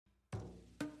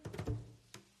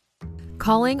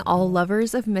Calling all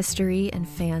lovers of mystery and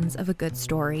fans of a good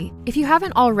story. If you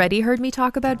haven't already heard me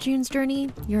talk about June's Journey,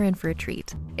 you're in for a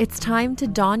treat. It's time to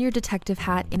don your detective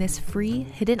hat in this free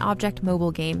hidden object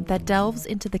mobile game that delves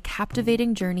into the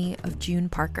captivating journey of June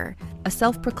Parker, a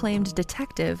self-proclaimed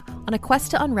detective on a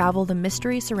quest to unravel the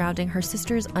mystery surrounding her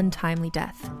sister's untimely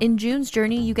death. In June's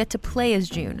Journey, you get to play as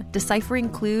June, deciphering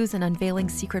clues and unveiling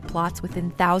secret plots within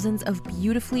thousands of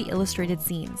beautifully illustrated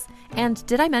scenes. And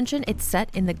did I mention it's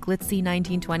set in the glitzy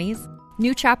 1920s?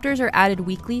 New chapters are added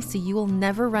weekly, so you will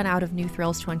never run out of new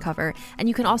thrills to uncover, and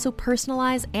you can also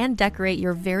personalize and decorate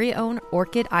your very own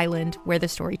Orchid Island where the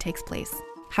story takes place.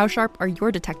 How sharp are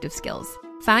your detective skills?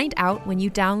 Find out when you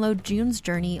download June's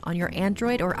Journey on your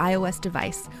Android or iOS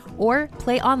device, or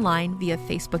play online via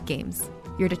Facebook Games.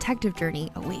 Your detective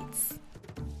journey awaits.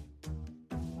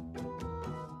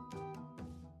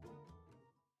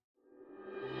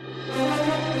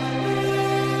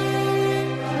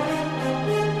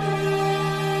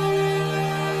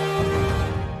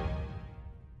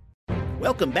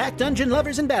 Welcome back, dungeon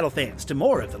lovers and battle fans, to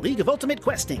more of the League of Ultimate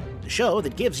Questing, the show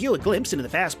that gives you a glimpse into the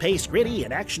fast-paced, gritty,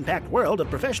 and action-packed world of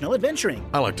professional adventuring.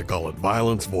 I like to call it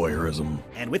violence voyeurism.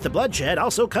 And with the bloodshed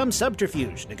also comes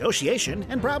subterfuge, negotiation,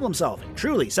 and problem-solving.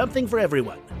 Truly something for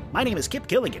everyone. My name is Kip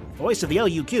Killigan, voice of the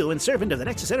LUQ and servant of the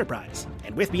Nexus Enterprise.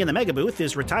 And with me in the mega booth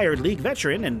is retired League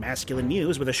veteran and masculine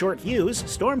muse with a short fuse,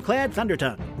 Stormclad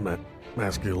Thundertongue.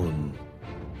 Masculine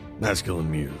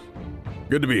muse.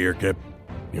 Good to be here, Kip.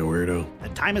 You weirdo. The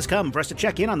time has come for us to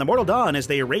check in on the Mortal Dawn as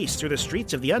they race through the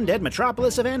streets of the undead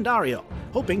metropolis of Andariel,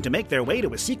 hoping to make their way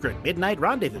to a secret midnight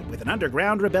rendezvous with an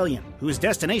underground rebellion, whose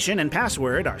destination and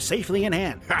password are safely in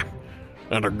hand. Ha!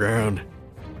 Underground.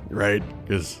 Right,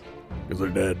 because they're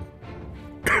dead.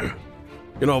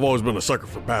 You know, I've always been a sucker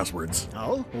for passwords.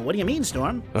 Oh? Well, what do you mean,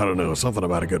 Storm? I don't know, something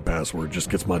about a good password just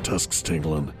gets my tusks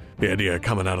tingling. The idea of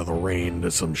coming out of the rain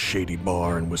to some shady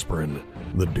bar and whispering,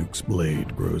 "The Duke's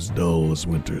blade grows dull as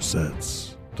winter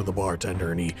sets," to the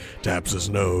bartender, and he taps his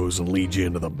nose and leads you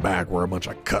into the back where a bunch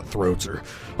of cutthroats are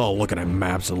all looking at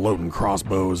maps and loading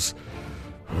crossbows.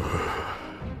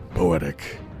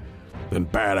 Poetic.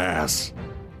 And badass.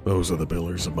 Those are the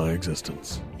pillars of my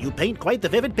existence. You paint quite the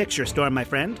vivid picture, Storm, my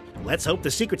friend. Let's hope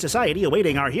the secret society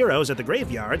awaiting our heroes at the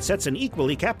graveyard sets an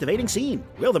equally captivating scene.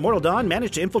 Will the Mortal Dawn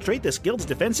manage to infiltrate this guild's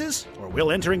defenses? Or will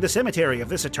entering the cemetery of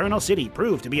this eternal city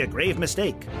prove to be a grave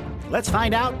mistake? Let's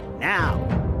find out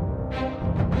now.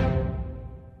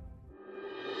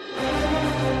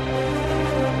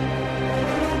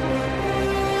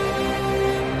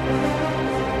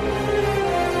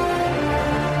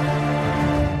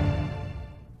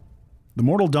 The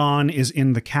Mortal Dawn is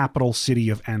in the capital city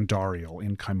of Andariel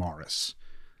in Chimaris.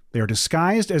 They are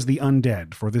disguised as the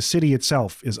undead, for the city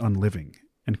itself is unliving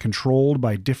and controlled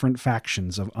by different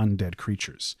factions of undead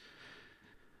creatures.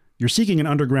 You're seeking an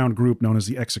underground group known as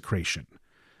the Execration.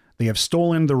 They have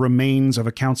stolen the remains of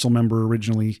a council member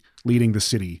originally leading the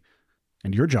city,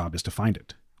 and your job is to find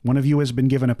it. One of you has been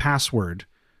given a password,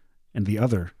 and the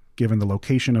other given the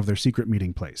location of their secret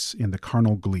meeting place in the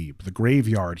Carnal Glebe, the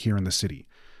graveyard here in the city.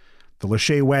 The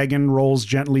Lachey wagon rolls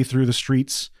gently through the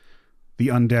streets. The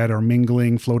undead are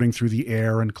mingling, floating through the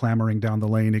air and clamoring down the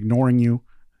lane, ignoring you,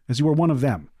 as you are one of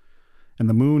them. And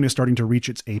the moon is starting to reach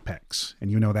its apex, and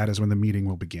you know that is when the meeting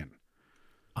will begin.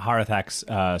 Harathak's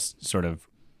sort of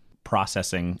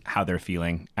processing how they're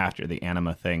feeling after the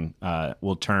anima thing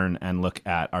will turn and look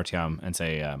at Artyom and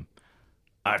say,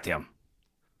 Artyom.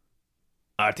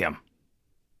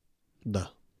 Duh.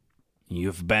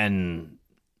 You've been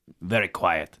very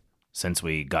quiet since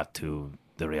we got to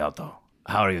the Rialto.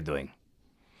 How are you doing?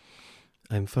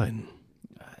 I'm fine.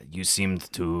 You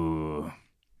seemed to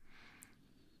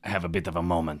have a bit of a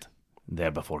moment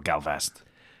there before Galvast.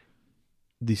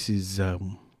 This is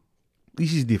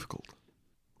difficult.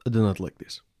 I do not like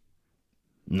this.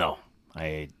 No,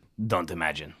 I don't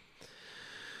imagine.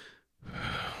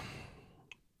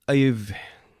 I've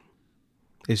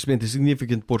spent a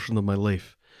significant portion of my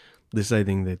life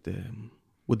deciding that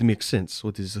what makes sense,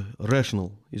 what is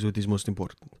rational, is what is most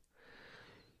important.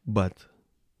 But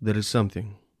there is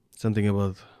something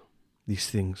about these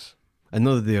things. I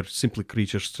know that they are simply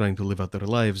creatures trying to live out their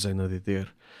lives. I know that they are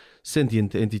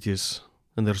sentient entities,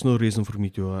 and there's no reason for me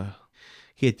to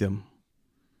hate them.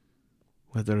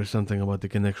 But there is something about the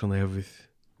connection I have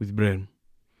with Bren.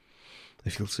 I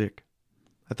feel sick.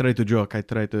 I try to joke, I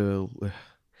try to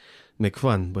make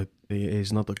fun, but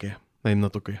it's not okay. I am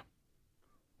not okay.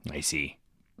 I see.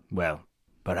 Well,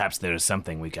 perhaps there is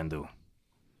something we can do.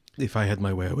 If I had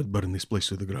my way, I would burn this place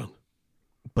to the ground.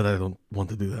 But I don't want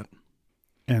to do that.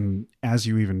 And as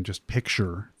you even just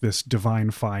picture this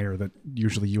divine fire that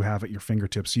usually you have at your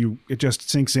fingertips, it just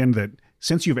sinks in that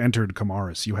since you've entered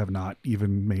Kamaris, you have not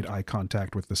even made eye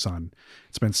contact with the sun.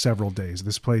 It's been several days.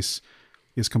 This place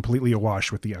is completely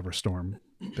awash with the Everstorm.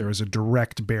 There is a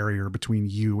direct barrier between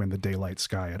you and the daylight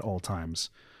sky at all times.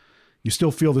 You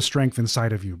still feel the strength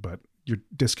inside of you, but your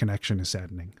disconnection is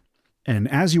saddening. And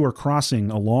as you are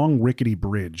crossing a long rickety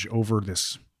bridge over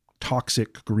this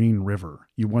toxic green river,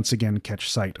 you once again catch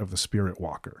sight of the Spirit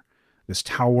Walker, this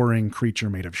towering creature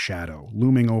made of shadow,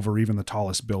 looming over even the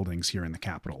tallest buildings here in the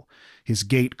capital. His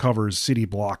gait covers city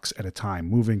blocks at a time,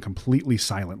 moving completely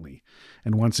silently.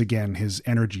 And once again, his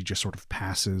energy just sort of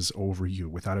passes over you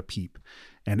without a peep.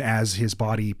 And as his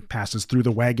body passes through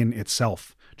the wagon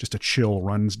itself, just a chill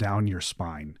runs down your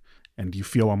spine, and you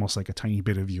feel almost like a tiny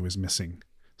bit of you is missing,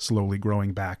 slowly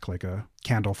growing back like a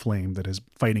candle flame that is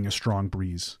fighting a strong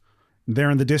breeze.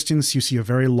 There in the distance, you see a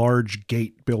very large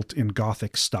gate built in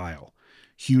Gothic style.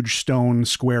 Huge stone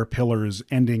square pillars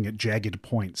ending at jagged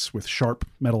points with sharp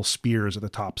metal spears at the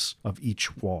tops of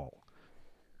each wall.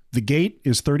 The gate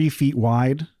is 30 feet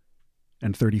wide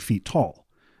and 30 feet tall,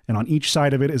 and on each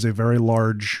side of it is a very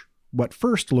large, what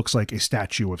first looks like a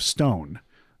statue of stone.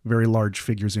 Very large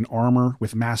figures in armor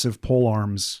with massive pole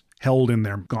arms held in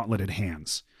their gauntleted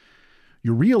hands.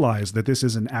 You realize that this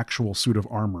is an actual suit of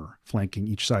armor flanking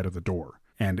each side of the door,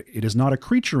 and it is not a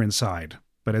creature inside,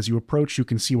 but as you approach, you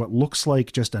can see what looks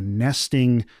like just a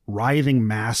nesting, writhing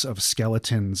mass of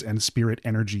skeletons and spirit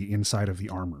energy inside of the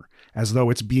armor, as though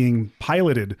it's being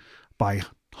piloted by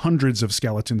hundreds of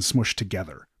skeletons smushed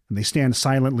together. And they stand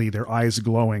silently, their eyes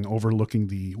glowing, overlooking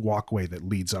the walkway that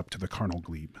leads up to the Carnal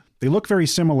Glebe. They look very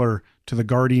similar to the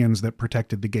guardians that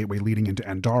protected the gateway leading into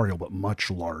Andariel, but much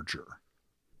larger.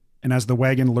 And as the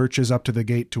wagon lurches up to the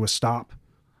gate to a stop,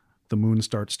 the moon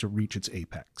starts to reach its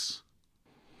apex.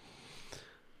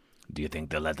 Do you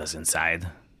think they'll let us inside?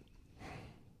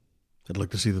 I'd like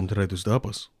to see them try to stop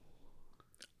us.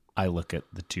 I look at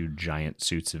the two giant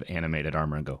suits of animated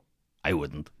armor and go, I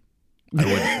wouldn't.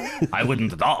 I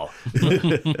wouldn't at all.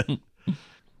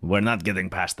 We're not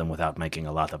getting past them without making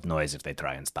a lot of noise if they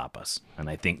try and stop us. And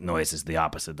I think noise is the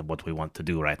opposite of what we want to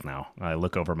do right now. I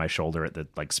look over my shoulder at the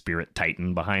spirit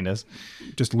titan behind us.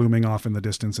 Just looming off in the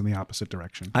distance in the opposite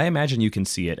direction. I imagine you can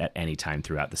see it at any time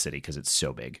throughout the city because it's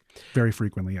so big. Very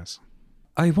frequently, yes.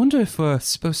 I wonder if we're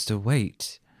supposed to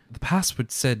wait. The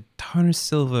password said tarnished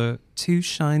silver, 2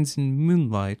 shines in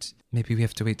moonlight. Maybe we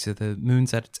have to wait till the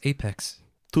moon's at its apex.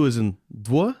 2 as in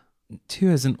dwa? 2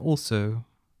 as in also,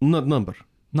 Not number.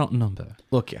 not number.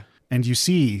 Okay. And you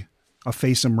see a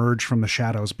face emerge from the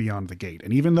shadows beyond the gate.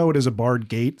 And even though it is a barred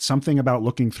gate, something about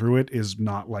looking through it is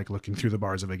not like looking through the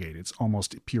bars of a gate. It's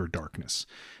almost pure darkness.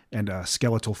 And a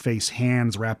skeletal face,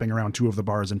 hands wrapping around 2 of the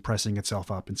bars and pressing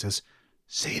itself up and says,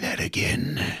 "Say that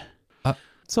again."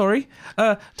 Sorry,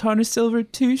 tarnished silver,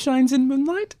 2 shines in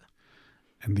moonlight?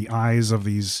 And the eyes of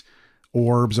these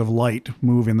orbs of light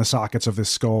move in the sockets of this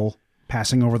skull,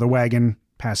 passing over the wagon,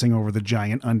 passing over the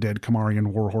giant undead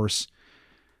Kamarian warhorse,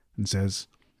 and says,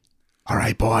 "All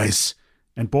right, boys."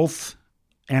 And both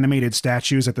animated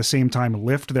statues at the same time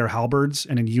lift their halberds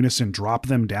and in unison drop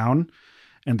them down,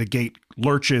 and the gate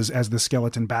lurches as the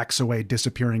skeleton backs away,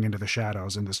 disappearing into the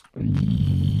shadows, and this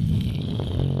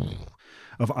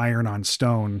of iron on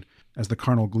stone as the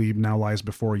Carnal Glebe now lies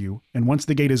before you. And once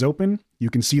the gate is open, you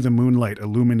can see the moonlight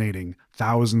illuminating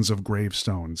thousands of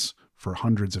gravestones for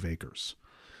hundreds of acres.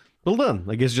 Well done.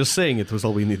 I guess just saying it was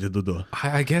all we needed to do.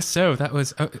 I guess so. That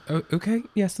was... okay,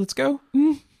 yes, let's go.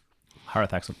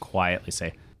 Harathax will quietly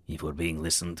say, if we're being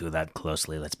listened to that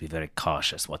closely, let's be very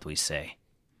cautious what we say.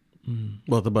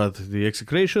 What about the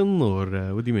execration, or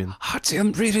what do you mean?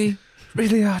 Artyom, really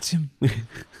Artyom.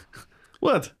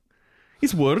 What?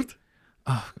 It's word.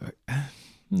 I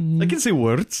can say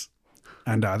words.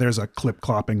 And there's a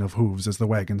clip-clopping of hooves as the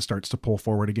wagon starts to pull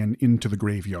forward again into the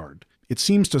graveyard. It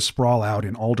seems to sprawl out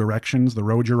in all directions. The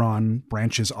road you're on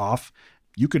branches off.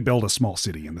 You could build a small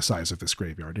city in the size of this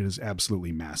graveyard. It is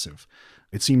absolutely massive.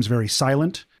 It seems very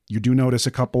silent. You do notice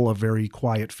a couple of very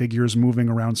quiet figures moving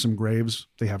around some graves.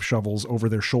 They have shovels over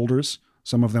their shoulders.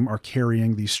 Some of them are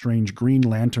carrying these strange green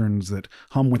lanterns that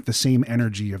hum with the same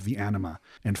energy of the anima.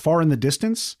 And far in the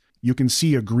distance, you can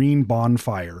see a green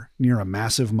bonfire near a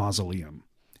massive mausoleum.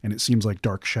 And it seems like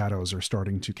dark shadows are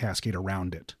starting to cascade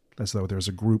around it, as though there's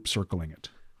a group circling it.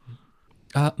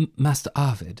 Master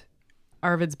Arvid.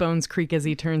 Arvid's bones creak as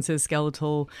he turns his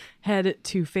skeletal head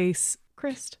to face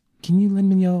Christ. Can you lend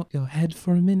me your head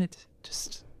for a minute?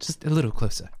 Just a little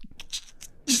closer.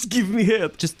 Just give me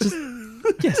head. Just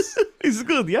yes. It's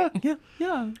good, yeah?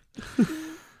 Yeah.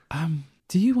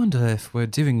 Do you wonder if we're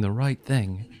doing the right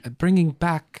thing? Bringing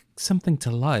back something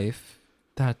to life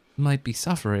that might be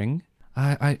suffering?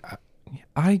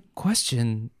 I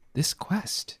question this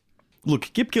quest.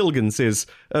 Look, Kip Killigan says,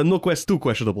 no quest too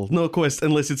questionable. No quest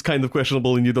unless it's kind of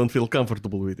questionable and you don't feel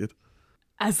comfortable with it.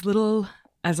 As little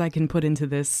as I can put into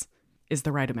this is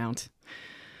the right amount.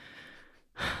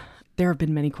 There have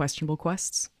been many questionable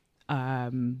quests.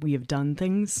 We have done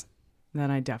things that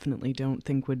I definitely don't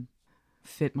think would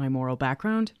fit my moral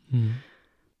background.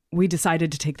 We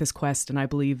decided to take this quest, and I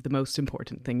believe the most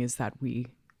important thing is that we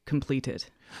complete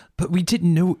it. But we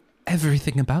didn't know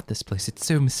everything about this place. It's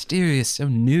so mysterious, so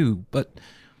new, but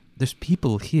there's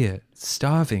people here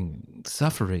starving,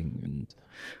 suffering, and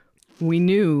We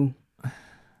knew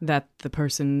that the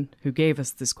person who gave us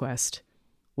this quest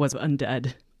was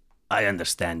undead. I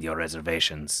understand your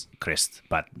reservations, Christ,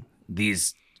 but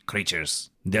these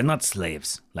creatures, they're not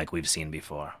slaves like we've seen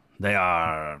before. They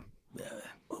are...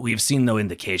 we've seen no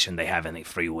indication they have any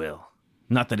free will.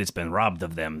 Not that it's been robbed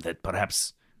of them, that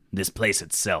perhaps this place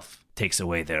itself takes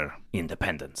away their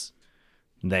independence.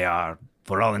 They are,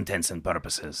 for all intents and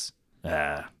purposes,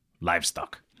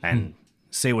 livestock. And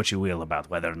say what you will about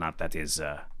whether or not that is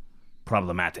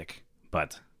problematic,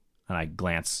 but, and I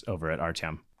glance over at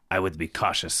Artyom, I would be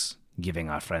cautious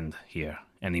giving our friend here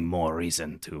any more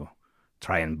reason to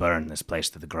try and burn this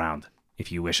place to the ground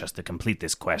if you wish us to complete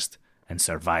this quest and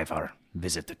survive our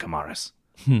visit to Kamaris.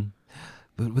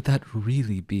 But would that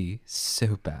really be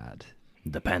so bad?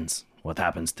 Depends what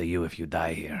happens to you if you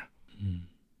die here.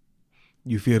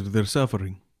 You fear their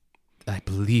suffering. I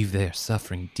believe they are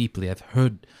suffering deeply. I've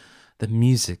heard the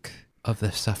music of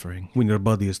their suffering. When your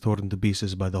body is torn to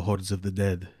pieces by the hordes of the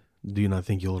dead, do you not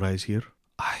think you'll rise here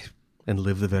and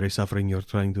live the very suffering you're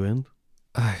trying to end?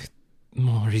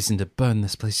 More reason to burn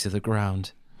this place to the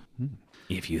ground.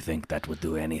 If you think that would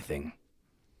do anything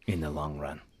in the long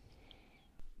run.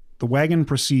 The wagon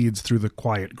proceeds through the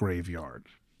quiet graveyard.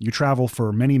 You travel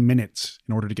for many minutes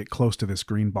in order to get close to this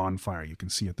green bonfire you can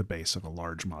see at the base of a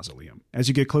large mausoleum. As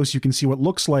you get close, you can see what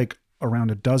looks like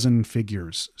around a dozen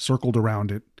figures circled around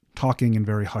it, talking in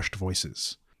very hushed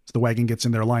voices. As the wagon gets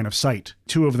in their line of sight,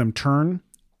 two of them turn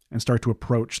and start to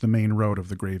approach the main road of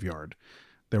the graveyard.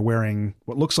 They're wearing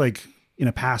what looks like, in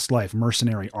a past life,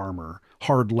 mercenary armor,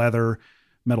 hard leather,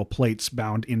 metal plates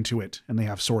bound into it, and they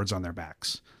have swords on their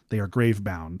backs. They are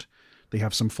grave-bound. They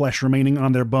have some flesh remaining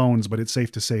on their bones, but it's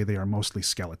safe to say they are mostly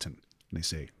skeleton. They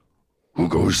say, "Who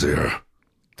goes there?"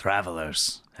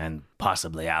 Travelers, and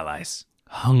possibly allies.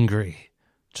 Hungry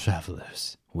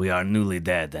travelers. We are newly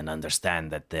dead and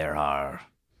understand that there are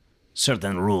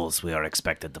certain rules we are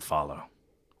expected to follow.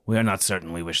 We are not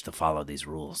certain we wish to follow these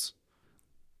rules.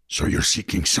 So you're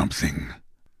seeking something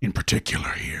in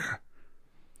particular here?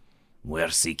 We're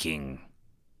seeking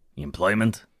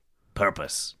employment,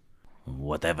 purpose,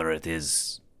 whatever it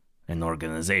is an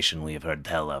organization we have heard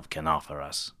tell of can offer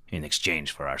us in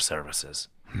exchange for our services.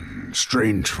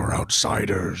 Strange for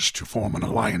outsiders to form an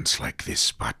alliance like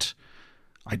this, but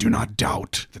I do not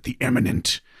doubt that the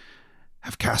Eminent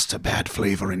have cast a bad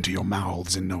flavor into your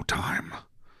mouths in no time.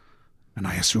 And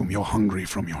I assume you're hungry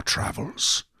from your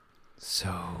travels.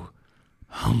 So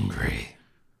hungry.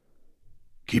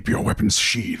 Keep your weapons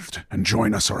sheathed and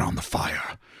join us around the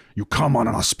fire. You come on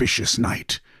an auspicious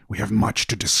night. We have much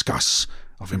to discuss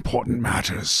of important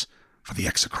matters for the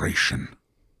execration.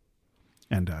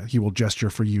 and he will gesture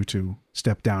for you to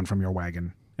step down from your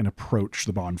wagon and approach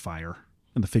the bonfire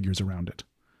and the figures around it.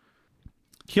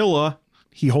 Hello.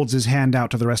 He holds his hand out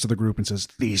to the rest of the group and says,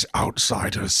 These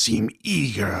outsiders seem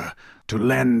eager to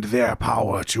lend their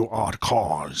power to our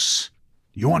cause.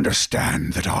 You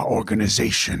understand that our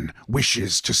organization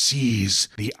wishes to seize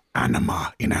the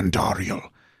anima in Andariel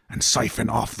and siphon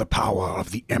off the power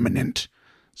of the Eminent,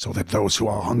 so that those who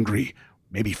are hungry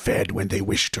may be fed when they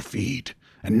wish to feed,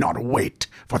 and not wait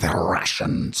for their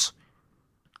rations.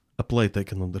 A plight I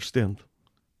can understand.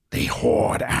 They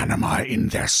hoard anima in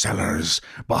their cellars,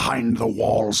 behind the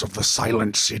walls of the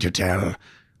silent citadel.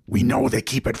 We know they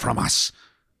keep it from us,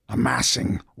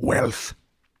 amassing wealth,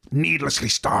 needlessly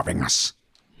starving us.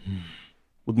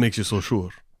 What makes you so sure?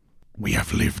 We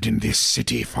have lived in this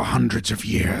city for hundreds of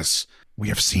years. We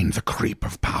have seen the creep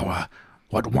of power.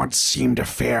 What once seemed a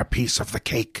fair piece of the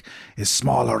cake is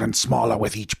smaller and smaller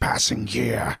with each passing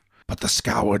year. But the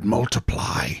scoured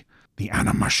multiply. The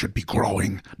anima should be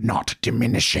growing, not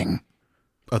diminishing.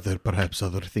 Are there perhaps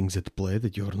other things at play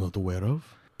that you are not aware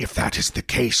of? If that is the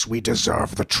case, we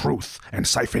deserve the truth, and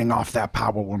siphoning off their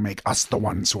power will make us the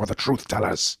ones who are the truth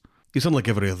tellers. You sound like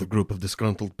every other group of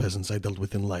disgruntled peasants I dealt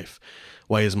with in life.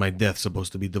 Why is my death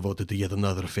supposed to be devoted to yet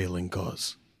another failing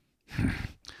cause?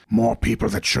 More people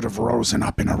that should have risen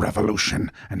up in a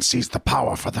revolution and seized the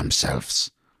power for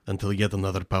themselves. Until yet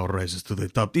another power rises to the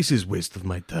top. This is waste of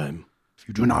my time. If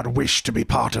you do not wish to be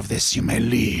part of this, you may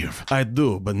leave. I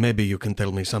do, but maybe you can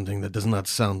tell me something that does not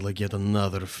sound like yet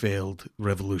another failed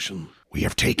revolution. We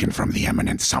have taken from the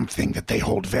Eminent something that they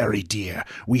hold very dear.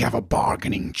 We have a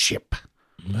bargaining chip.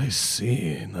 I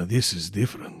see. Now this is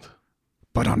different.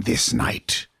 But on this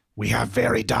night, we have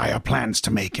very dire plans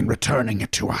to make in returning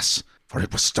it to us, for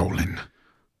it was stolen.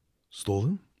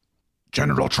 Stolen?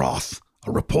 General Troth,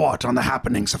 a report on the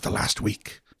happenings of the last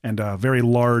week. And a very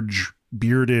large,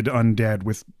 bearded undead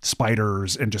with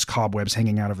spiders and just cobwebs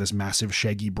hanging out of this massive,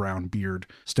 shaggy brown beard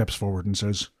steps forward and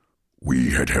says,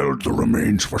 We had held the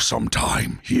remains for some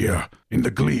time here in the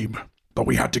glebe, but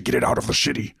we had to get it out of the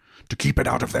city to keep it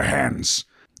out of their hands.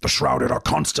 The Shrouded are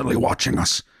constantly watching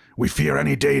us. We fear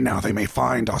any day now they may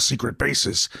find our secret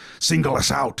bases, single us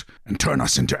out, and turn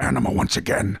us into Anima once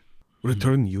again.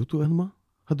 Return you to Anima?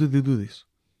 How do they do this?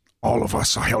 All of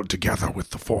us are held together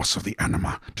with the force of the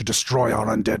Anima. To destroy our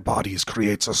undead bodies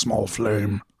creates a small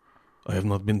flame. I have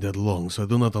not been dead long, so I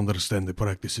do not understand the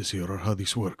practices here or how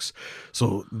this works.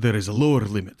 So there is a lower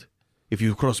limit. If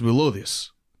you cross below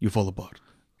this, you fall apart.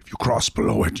 If you cross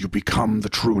below it, you become the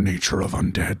true nature of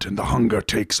undead, and the hunger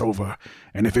takes over.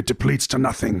 And if it depletes to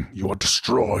nothing, you are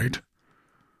destroyed.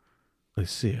 I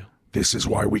see. This is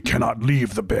why we cannot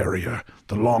leave the barrier.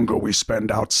 The longer we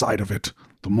spend outside of it,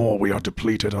 the more we are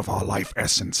depleted of our life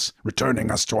essence, returning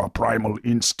us to our primal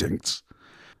instincts.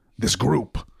 This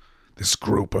group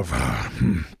of,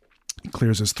 he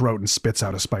clears his throat and spits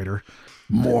out a spider.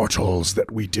 Mortals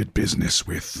that we did business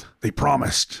with. They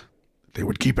promised they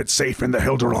would keep it safe in the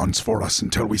Hilderons for us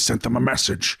until we sent them a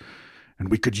message, and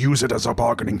we could use it as a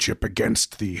bargaining chip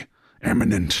against the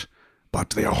Eminent.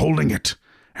 But they are holding it,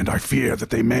 and I fear that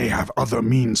they may have other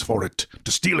means for it,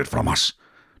 to steal it from us,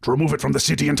 to remove it from the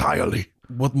city entirely.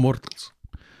 What mortals?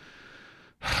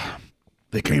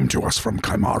 They came to us from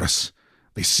Chimaris.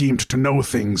 They seemed to know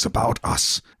things about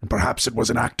us, and perhaps it was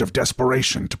an act of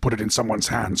desperation to put it in someone's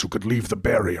hands who could leave the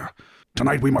barrier.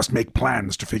 Tonight we must make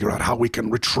plans to figure out how we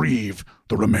can retrieve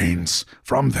the remains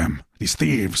from them, these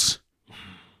thieves.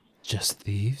 Just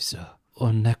thieves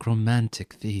or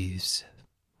necromantic thieves?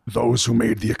 Those who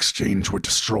made the exchange were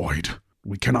destroyed.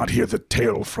 We cannot hear the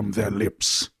tale from their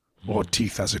lips, or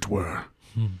teeth as it were.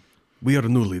 We are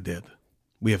newly dead.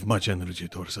 We have much energy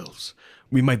to ourselves.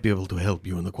 We might be able to help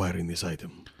you in acquiring this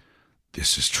item.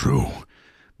 This is true.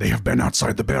 They have been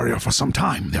outside the barrier for some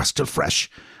time. They are still fresh.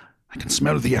 I can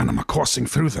smell the Anima coursing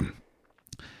through them.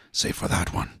 Save for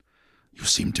that one. You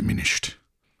seem diminished.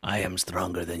 I am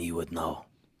stronger than you would know.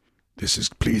 This is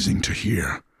pleasing to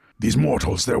hear. These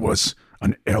mortals, there was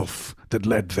an elf that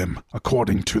led them,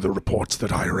 according to the reports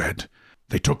that I read.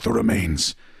 They took the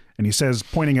remains. And he says,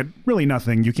 pointing at really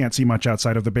nothing, you can't see much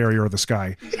outside of the barrier or the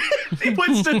sky. He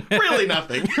points to really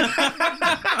nothing.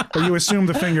 But you assume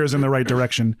the finger is in the right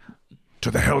direction.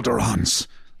 To the Helderons,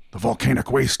 the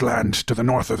volcanic wasteland to the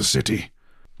north of the city.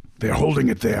 They are holding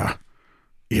it there.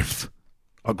 If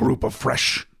a group of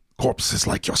fresh corpses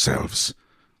like yourselves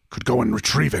could go and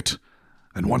retrieve it,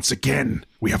 then once again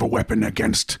we have a weapon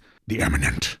against the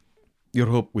Eminent. Your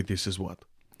hope with this is what?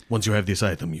 Once you have this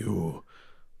item, you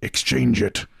exchange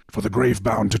it for the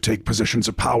Gravebound to take positions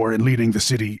of power in leading the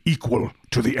city equal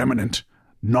to the Eminent,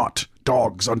 not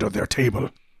dogs under their table.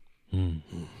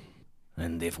 Mm-hmm.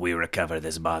 And if we recover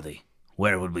this body,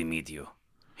 where would we meet you?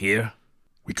 Here?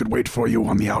 We could wait for you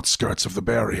on the outskirts of the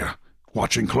barrier,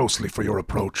 watching closely for your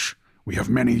approach. We have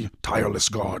many tireless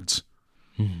guards.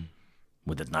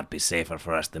 Would it not be safer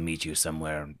for us to meet you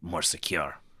somewhere more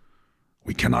secure?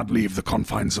 We cannot leave the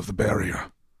confines of the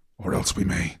barrier, or else we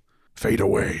may fade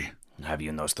away. Have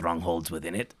you no strongholds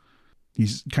within it? He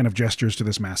kind of gestures to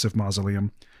this massive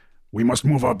mausoleum. We must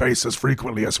move our base as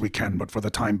frequently as we can, but for the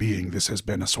time being, this has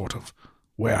been a sort of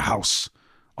warehouse,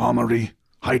 armory,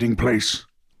 hiding place.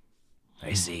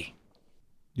 I see.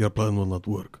 Your plan will not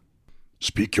work.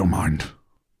 Speak your mind.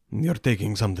 You're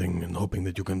taking something and hoping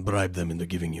that you can bribe them into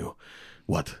giving you,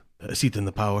 what, a seat in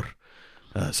the power?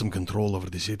 Some control over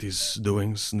the city's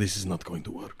doings? This is not going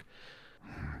to work.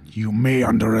 You may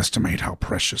underestimate how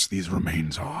precious these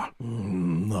remains are.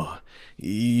 No.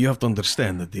 You have to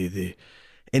understand that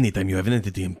anytime you have an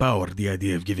entity in power, the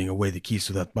idea of giving away the keys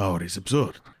to that power is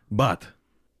absurd. But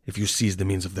if you seize the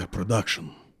means of their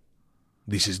production,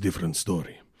 this is a different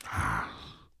story.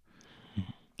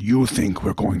 You think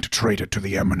we're going to trade it to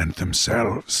the Eminent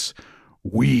themselves?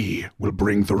 We will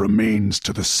bring the remains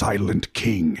to the Silent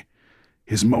King,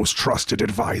 his most trusted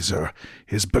advisor,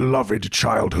 his beloved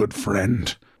childhood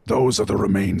friend. Those are the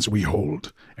remains we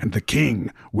hold, and the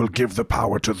king will give the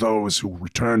power to those who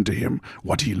return to him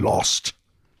what he lost.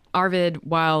 Arvid,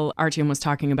 while Artyom was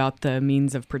talking about the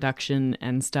means of production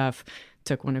and stuff,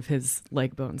 took one of his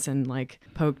leg bones and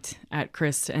poked at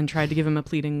Chris and tried to give him a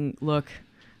pleading look,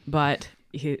 but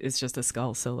it's just a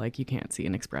skull, so you can't see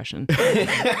an expression.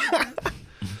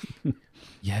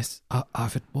 Yes,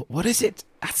 Arvid, what is it?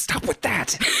 Stop with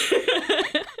that.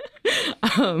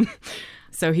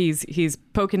 So he's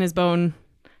poking his bone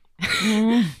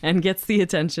and gets the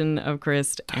attention of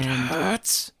Chris. And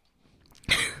Hurts.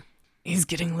 He's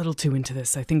getting a little too into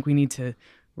this. I think we need to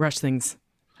rush things.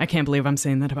 I can't believe I'm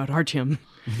saying that about Artyom.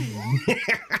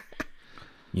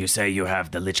 You say you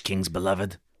have the Lich King's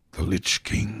beloved? The Lich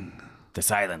King. The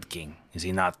Silent King. Is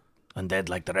he not undead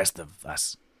like the rest of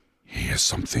us? He is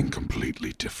something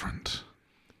completely different.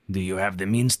 Do you have the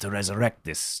means to resurrect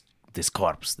this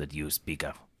corpse that you speak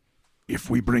of? If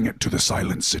we bring it to the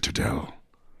Silent Citadel,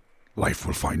 life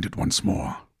will find it once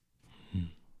more.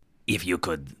 If you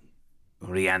could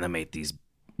reanimate these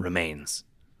remains,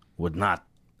 would not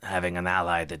having an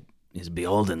ally that is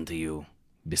beholden to you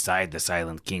beside the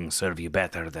Silent King serve you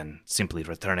better than simply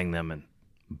returning them and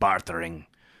bartering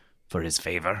for his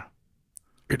favor?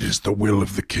 It is the will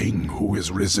of the king who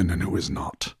is risen and who is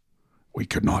not. We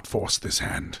could not force this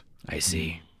hand. I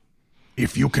see.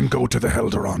 If you can go to the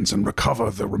Helderons and recover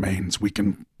the remains, we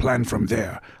can plan from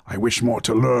there. I wish more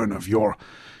to learn of your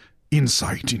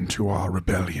insight into our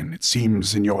rebellion. It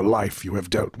seems in your life you have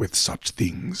dealt with such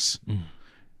things.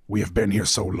 We have been here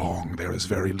so long, there is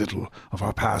very little of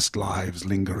our past lives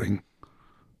lingering.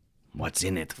 What's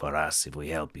in it for us if we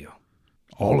help you?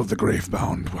 All of the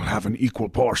Gravebound will have an equal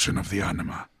portion of the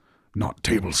anima, not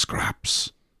table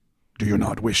scraps. Do you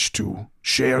not wish to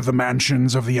share the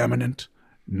mansions of the eminent,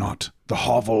 not the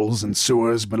hovels and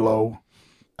sewers below?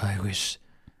 I wish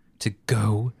to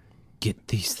go get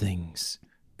these things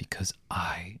because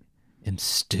I am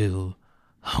still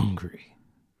hungry.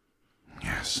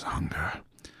 Yes, hunger.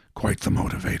 Quite the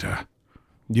motivator.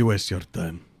 You waste your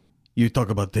time. You talk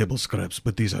about table scraps,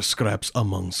 but these are scraps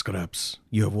among scraps.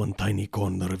 You have one tiny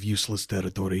corner of useless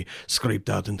territory scraped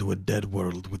out into a dead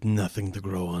world with nothing to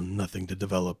grow on, nothing to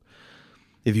develop.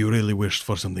 If you really wished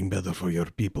for something better for your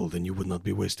people, then you would not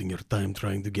be wasting your time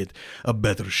trying to get a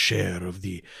better share of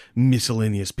the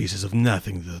miscellaneous pieces of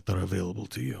nothing that are available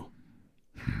to you.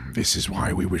 This is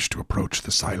why we wish to approach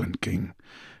the Silent King.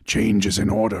 Change is in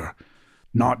order.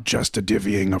 Not just a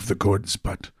divvying of the goods,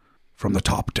 but from the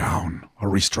top down, a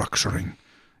restructuring,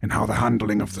 in how the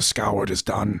handling of the Scoured is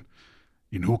done,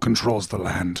 in who controls the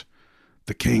land.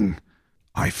 The king,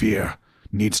 I fear,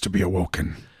 needs to be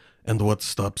awoken. And what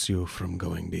stops you from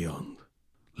going beyond?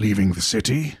 Leaving the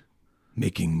city?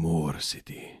 Making more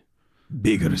city.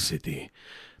 Bigger city.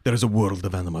 There is a world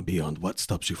of anima beyond. What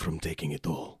stops you from taking it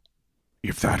all?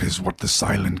 If that is what the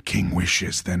Silent King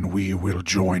wishes, then we will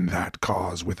join that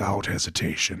cause without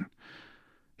hesitation.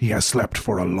 He has slept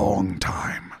for a long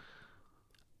time.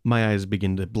 My eyes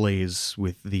begin to blaze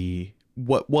with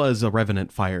what was a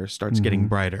revenant fire starts getting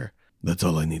brighter. That's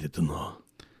all I needed to know.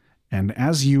 And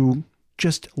as you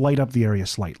just light up the area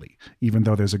slightly, even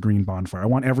though there's a green bonfire, I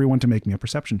want everyone to make me a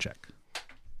perception check.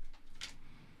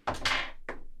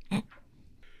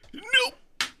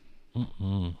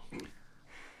 Nope.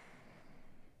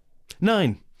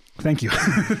 9. Thank you.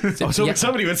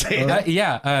 Somebody would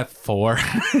say 4.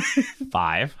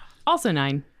 5. Also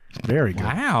 9. Very good.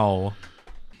 Wow.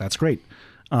 That's great.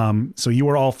 So you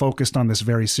are all focused on this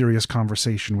very serious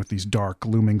conversation with these dark,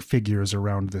 looming figures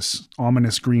around this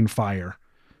ominous green fire.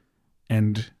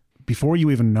 And before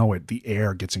you even know it, the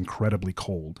air gets incredibly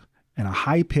cold, and a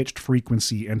high-pitched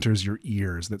frequency enters your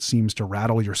ears that seems to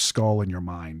rattle your skull and your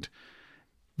mind.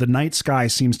 The night sky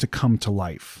seems to come to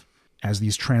life as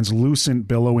these translucent,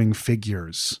 billowing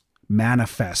figures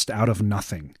manifest out of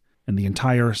nothing, and the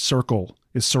entire circle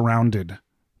is surrounded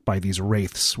by these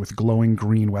wraiths with glowing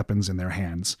green weapons in their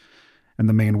hands. And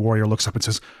the main warrior looks up and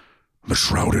says, "The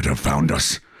Shrouded have found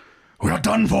us. We are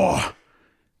done for."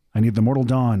 I need the Mortal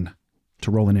Dawn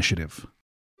to roll initiative.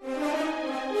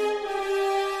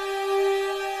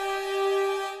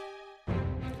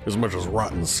 As much as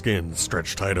rotten skin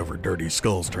stretched tight over dirty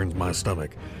skulls turns my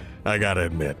stomach, I gotta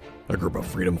admit, a group of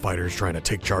freedom fighters trying to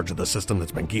take charge of the system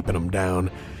that's been keeping them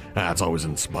down, that's always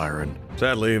inspiring.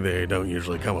 Sadly, they don't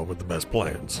usually come up with the best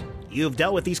plans. You've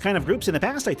dealt with these kind of groups in the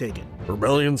past, I take it.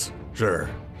 Rebellions? Sure.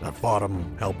 I've fought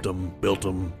them, helped them, built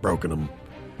them, broken them.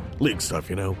 League stuff,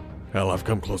 you know. Hell, I've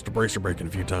come close to bracer breaking a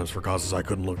few times for causes I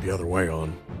couldn't look the other way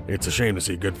on. It's a shame to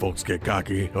see good folks get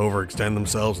cocky, overextend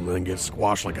themselves, and then get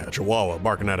squashed like a chihuahua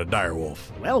barking at a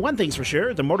direwolf. Well, one thing's for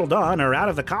sure, the Mortal Dawn are out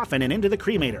of the coffin and into the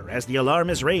cremator as the alarm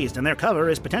is raised and their cover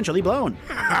is potentially blown.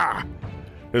 Ha!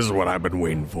 This is what I've been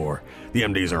waiting for. The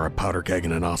MDs are a powder keg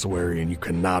and an ossuary, and you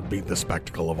cannot beat the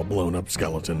spectacle of a blown-up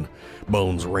skeleton.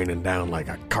 Bones raining down like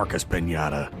a carcass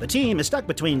pinata. The team is stuck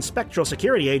between spectral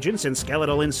security agents and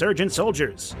skeletal insurgent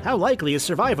soldiers. How likely is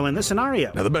survival in this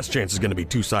scenario? Now, the best chance is going to be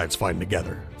two sides fighting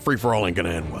together. Free-for-all ain't going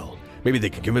to end well. Maybe they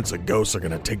can convince the ghosts are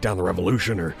going to take down the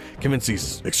revolution, or convince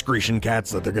these excretion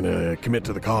cats that they're going to commit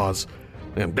to the cause.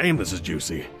 And damn, this is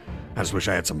juicy. I just wish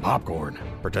I had some popcorn.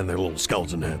 Pretend they're little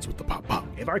skeleton heads with the pop-pop.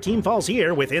 If our team falls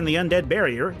here within the undead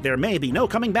barrier, there may be no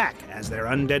coming back, as their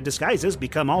undead disguises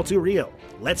become all too real.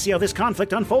 Let's see how this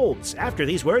conflict unfolds after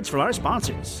these words from our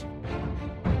sponsors.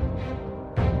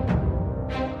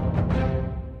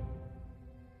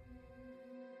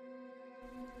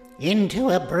 Into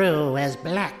a brew as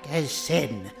black as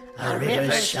sin, a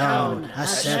river stone, a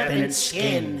serpent's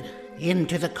skin.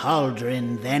 Into the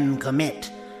cauldron then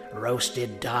commit,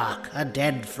 roasted dark, a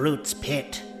dead fruit's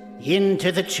pit.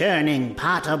 Into the churning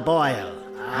pot a boil,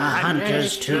 a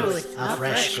hunter's tooth, a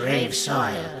fresh grave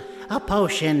soil. A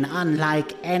potion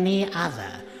unlike any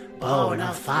other, bone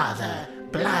of father,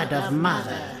 blood of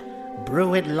mother.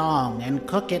 Brew it long and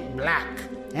cook it black,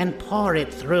 and pour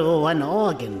it through an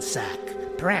organ sack.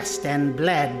 Pressed and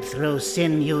bled through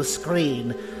sinew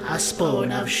screen, a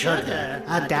spoon of sugar,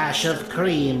 a dash of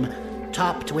cream,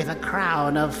 topped with a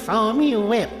crown of foamy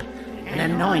whip, and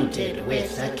anointed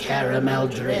with a caramel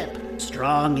drip.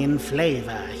 Strong in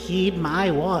flavor, heed my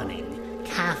warning.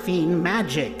 Caffeine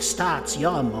magic starts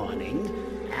your morning.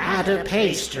 Add a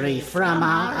pastry from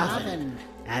our oven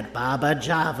at Baba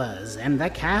Java's and the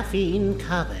Caffeine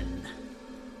Coven.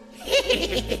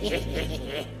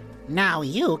 Now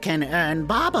you can earn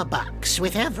Baba Bucks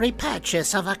with every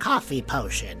purchase of a coffee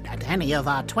potion at any of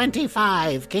our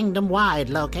 25 kingdom-wide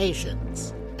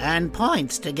locations. Earn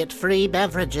points to get free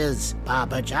beverages,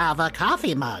 Baba Java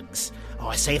coffee mugs,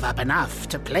 or save up enough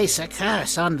to place a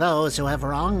curse on those who have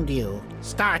wronged you.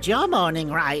 Start your morning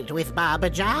right with Baba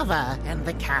Java and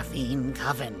the Caffeine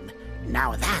Coven.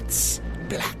 Now that's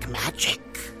black magic.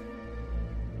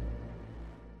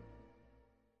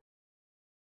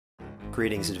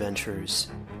 Greetings, adventurers.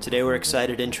 Today we're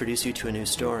excited to introduce you to a new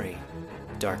story,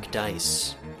 Dark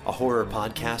Dice, a horror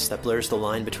podcast that blurs the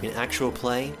line between actual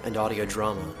play and audio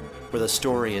drama, where the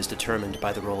story is determined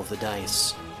by the roll of the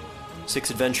dice. 6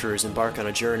 adventurers embark on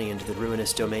a journey into the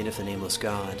ruinous domain of the Nameless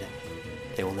God.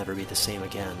 They will never be the same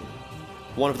again.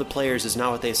 One of the players is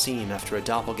not what they seem after a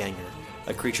doppelganger,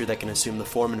 a creature that can assume the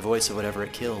form and voice of whatever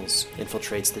it kills,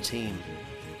 infiltrates the team.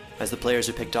 As the players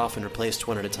are picked off and replaced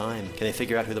one at a time, can they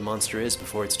figure out who the monster is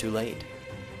before it's too late?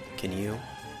 Can you?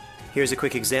 Here's a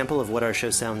quick example of what our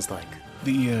show sounds like.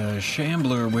 The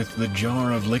shambler with the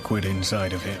jar of liquid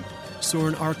inside of him.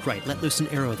 Soren Arkwright let loose an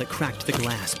arrow that cracked the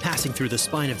glass, passing through the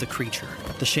spine of the creature.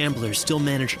 The shambler still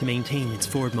managed to maintain its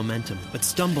forward momentum, but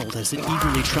stumbled as it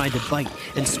eagerly tried to bite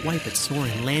and swipe at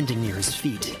Soren, landing near his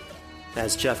feet.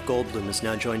 As Jeff Goldblum has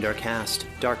now joined our cast,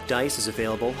 Dark Dice is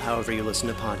available however you listen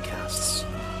to podcasts.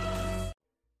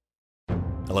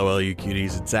 Hello, all you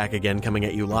cuties. It's Zach again, coming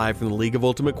at you live from the League of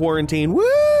Ultimate Quarantine.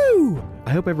 Woo! I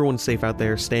hope everyone's safe out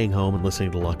there, staying home, and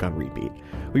listening to Luck on Repeat.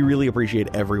 We really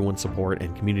appreciate everyone's support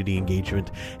and community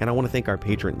engagement, and I want to thank our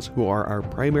patrons, who are our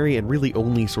primary and really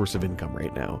only source of income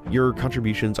right now. Your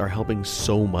contributions are helping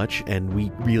so much, and we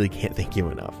really can't thank you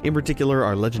enough. In particular,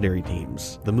 our legendary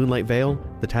teams, the Moonlight Veil,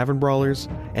 the Tavern Brawlers,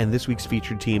 and this week's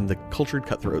featured team, the Cultured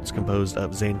Cutthroats, composed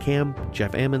of Zan Cam,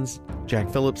 Jeff Ammons, Jack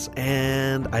Phillips,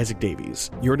 and Isaac Davies.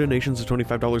 Your donations of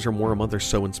 $25 or more a month are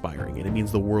so inspiring, and it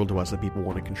means the world to us that people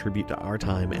want to contribute to our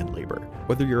time and labor.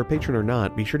 Whether you're a patron or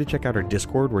not, be sure to check out our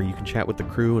Discord, where you can chat with the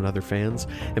crew and other fans,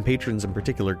 and patrons in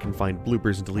particular can find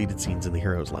bloopers and deleted scenes in the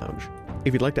Heroes Lounge.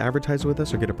 If you'd like to advertise with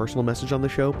us or get a personal message on the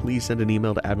show, please send an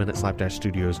email to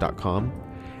admin@slapdashstudios.com.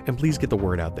 And please get the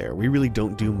word out there. We really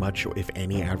don't do much, if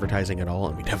any, advertising at all,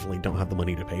 and we definitely don't have the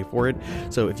money to pay for it.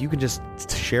 So if you can just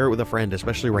share it with a friend,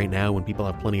 especially right now when people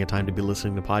have plenty of time to be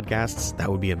listening to podcasts,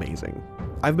 that would be amazing.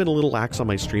 I've been a little lax on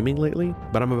my streaming lately,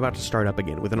 but I'm about to start up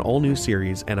again with an all-new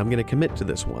series, and I'm going to commit to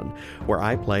this one, where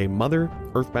I play Mother,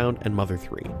 Earthbound, and Mother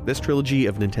 3. This trilogy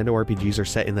of Nintendo RPGs are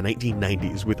set in the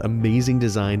 1990s with amazing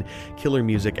design, killer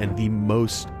music, and the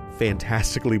most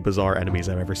fantastically bizarre enemies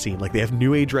I've ever seen. Like, they have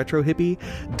New Age retro hippie,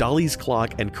 Dolly's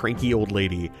clock, and cranky old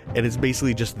lady, and it's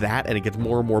basically just that, and it gets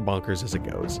more and more bonkers as it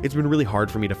goes. It's been really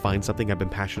hard for me to find something I've been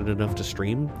passionate enough to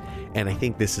stream, and I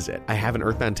think this is it. I have an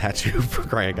Earthbound tattoo, for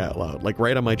crying out loud, like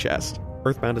right on my chest.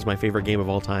 Earthbound is my favorite game of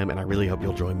all time, and I really hope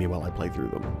you'll join me while I play through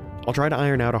them. I'll try to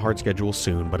iron out a hard schedule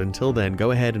soon, but until then, go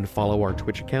ahead and follow our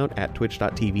Twitch account at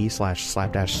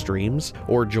twitch.tv/slapdashstreams,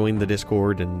 or join the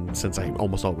Discord, and since I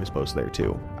almost always post there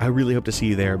too. I really hope to see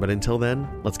you there, but until then,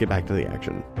 let's get back to the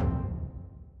action.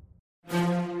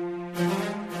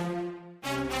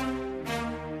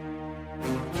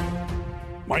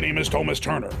 My name is Thomas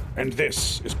Turner, and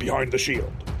this is Behind the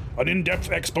Shield, an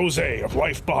in-depth expose of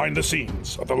life behind the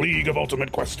scenes of the League of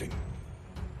Ultimate Questing.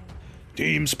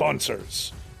 Team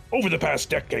sponsors. Over the past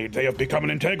decade, they have become an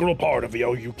integral part of the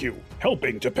LUQ,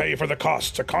 helping to pay for the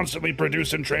costs to constantly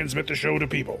produce and transmit the show to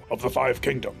people of the Five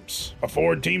Kingdoms,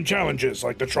 afford team challenges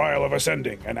like the Trial of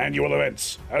Ascending and annual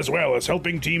events, as well as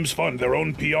helping teams fund their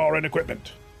own PR and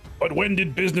equipment. But when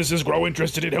did businesses grow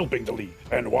interested in helping the League,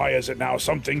 and why is it now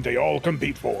something they all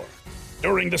compete for?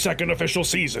 During the second official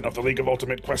season of the League of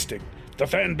Ultimate Questing, the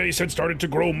fan base had started to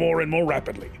grow more and more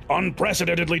rapidly,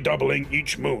 unprecedentedly doubling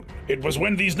each moon. It was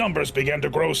when these numbers began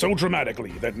to grow so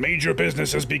dramatically that major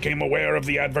businesses became aware of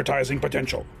the advertising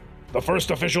potential. The first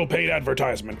official paid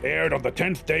advertisement aired on the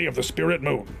 10th day of the Spirit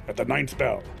Moon at the 9th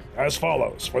bell, as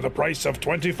follows, for the price of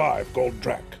 25 gold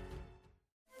drac.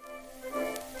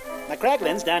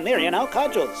 McCraglin's Danmerian out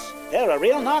cudgels. They're a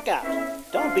real knockout.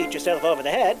 Don't beat yourself over the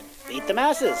head. Beat the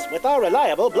masses with our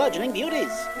reliable bludgeoning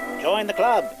beauties. Join the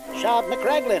club. Shop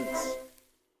McCraglin's.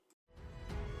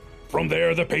 From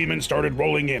there, the payments started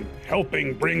rolling in,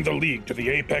 helping bring the League to the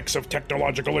apex of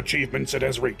technological achievements it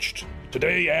has reached.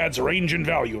 Today, ads range in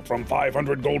value from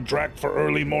 500 gold drac for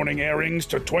early morning airings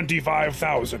to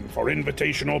 25,000 for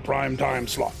invitational primetime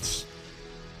slots.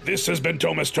 This has been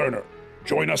Thomas Turner.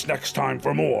 Join us next time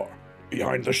for more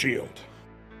Behind the Shield.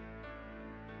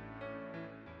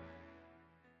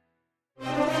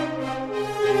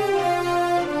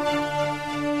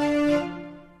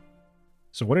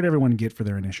 So what did everyone get for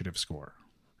their initiative score?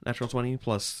 Natural 20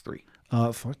 plus 3.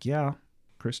 Fuck yeah.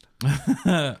 Chris?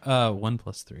 1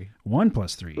 plus 3. 1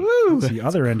 plus 3. Woo! That's the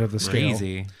other end of the scale.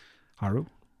 Easy. Haru?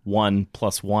 1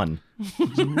 plus 1.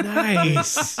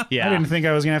 Nice. Yeah. I didn't think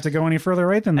I was going to have to go any further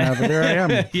right than that, but there I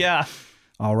am. Yeah.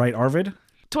 All right, Arvid?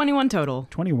 21 total.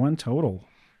 21 total.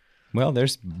 Well,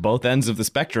 there's both ends of the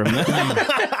spectrum.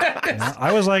 Yeah,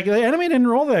 I was like, the enemy didn't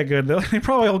roll that good. They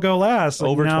probably will go last. Like,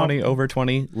 over no. 20, over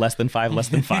 20, less than 5, less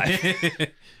than 5.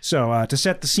 So to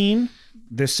set the scene,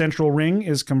 this central ring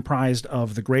is comprised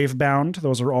of the Gravebound.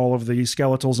 Those are all of the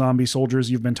skeletal zombie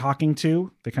soldiers you've been talking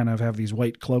to. They kind of have these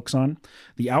white cloaks on.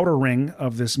 The outer ring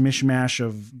of this mishmash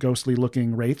of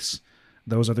ghostly-looking wraiths,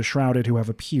 those are the Shrouded who have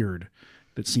appeared.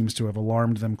 That seems to have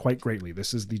alarmed them quite greatly.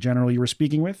 This is the general you were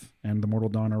speaking with, and the Mortal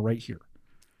Dawn are right here.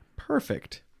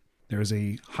 Perfect. There's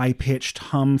a high-pitched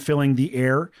hum filling the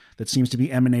air that seems to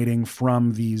be emanating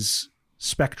from these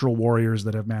spectral warriors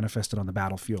that have manifested on the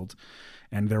battlefield,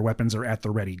 and their weapons are at the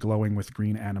ready, glowing with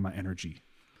green anima energy.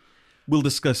 We'll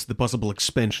discuss the possible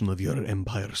expansion of your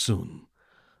empire soon.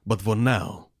 But for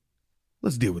now,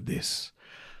 let's deal with this.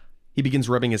 He begins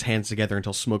rubbing his hands together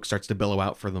until smoke starts to billow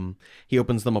out for them. He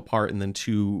opens them apart, and then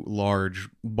 2 large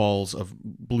balls of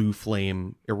blue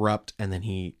flame erupt, and then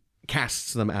he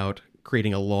casts them out,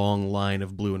 creating a long line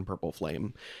of blue and purple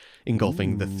flame,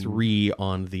 engulfing the 3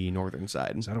 on the northern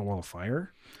side. Is that a wall of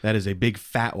fire? That is a big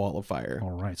fat wall of fire.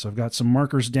 All right, so I've got some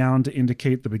markers down to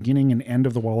indicate the beginning and end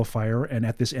of the wall of fire, and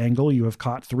at this angle, you have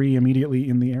caught 3 immediately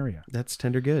in the area. That's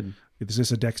tender good. Is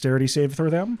this a dexterity save for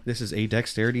them? This is a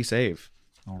dexterity save.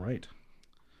 All right.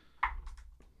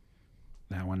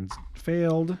 That one's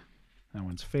failed. That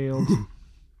one's failed.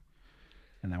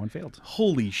 And that one failed.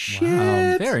 Holy shit.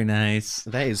 Wow, very nice.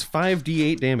 That is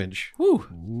 5d8 damage. Woo.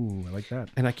 Ooh, I like that.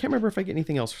 And I can't remember if I get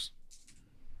anything else.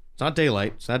 It's not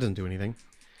daylight, so that doesn't do anything.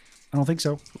 I don't think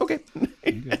so. Okay.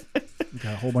 You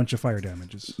got a whole bunch of fire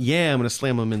damages. Yeah, I'm going to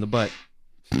slam him in the butt.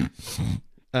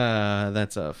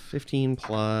 That's a 15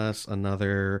 plus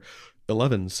another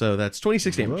 11, so that's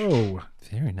 26 damage. Whoa.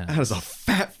 Very nice. That is a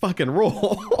fat fucking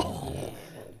roll.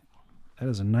 That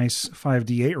is a nice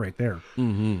 5d8 right there.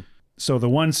 Mm-hmm. So the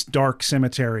once dark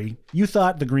cemetery, you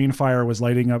thought the green fire was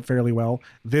lighting up fairly well.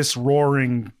 This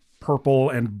roaring purple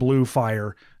and blue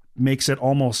fire makes it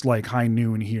almost like high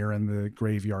noon here in the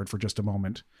graveyard for just a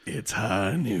moment. It's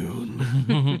high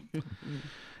noon.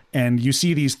 And you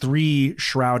see these 3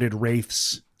 shrouded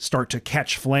wraiths start to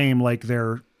catch flame like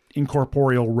they're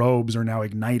incorporeal robes are now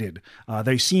ignited.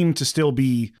 They seem to still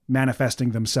be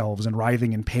manifesting themselves and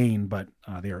writhing in pain, but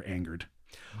they are angered.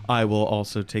 I will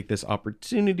also take this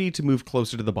opportunity to move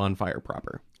closer to the bonfire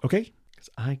proper. Okay. Because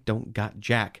I don't got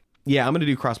jack. Yeah, I'm going to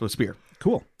do crossbow spear.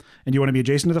 Cool. And you want to be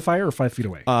adjacent to the fire or 5 feet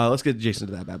away? Let's get adjacent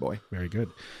to that bad boy. Very good.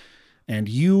 And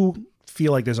you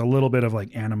feel like there's a little bit of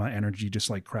like anima energy just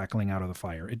like crackling out of the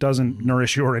fire. It doesn't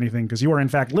nourish you or anything because you are in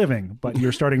fact living, but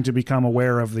you're starting to become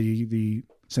aware of the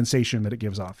sensation that it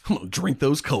gives off. I'm going to drink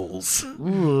those coals.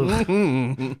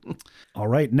 All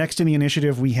right. Next in the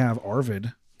initiative, we have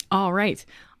Arvid. All right.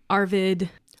 Arvid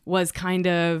was kind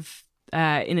of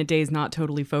in a daze, not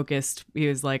totally focused. He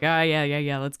was like,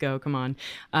 yeah, let's go. Come on.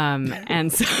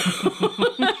 And so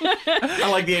I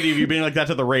like the idea of you being like that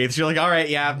to the wraiths. You're like, all right,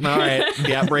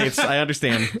 yeah, wraiths, I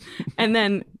understand. And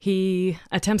then he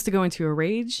attempts to go into a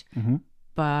rage,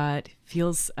 but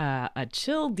feels a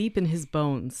chill deep in his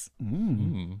bones.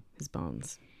 His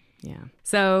bones. Yeah.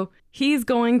 So he's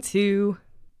going to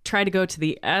try to go to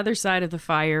the other side of the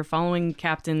fire, following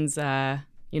Captain's,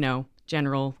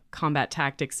 general combat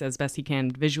tactics as best he can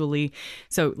visually.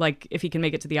 So, like, if he can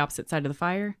make it to the opposite side of the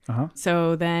fire.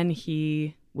 So then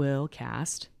he will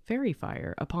cast Fairy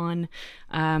Fire upon...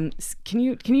 Can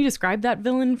you describe that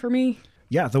villain for me?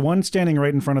 Yeah, the one standing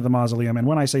right in front of the mausoleum. And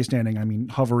when I say standing, I mean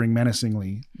hovering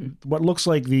menacingly. What looks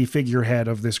like the figurehead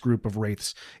of this group of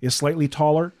wraiths is slightly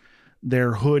taller.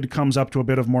 Their hood comes up to a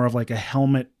bit of more of like a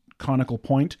helmet conical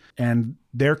point, and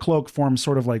their cloak forms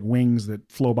sort of like wings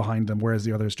that flow behind them, whereas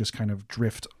the others just kind of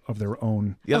drift of their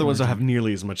own. The other ones don't have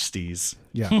nearly as much steez.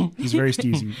 Yeah, he's very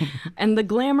steezy. And the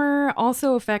glamour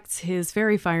also affects his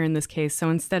fairy fire in this case.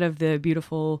 So instead of the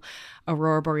beautiful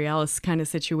Aurora Borealis kind of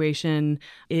situation,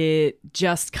 it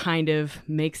just kind of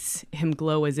makes him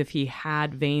glow as if he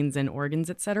had veins and organs,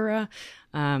 etc.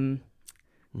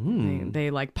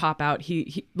 They like pop out.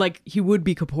 He would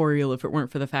be corporeal if it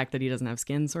weren't for the fact that he doesn't have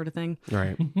skin, sort of thing.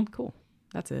 Right. Cool.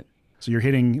 That's it. So you're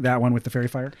hitting that one with the fairy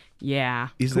fire? Yeah.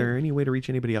 Is there any way to reach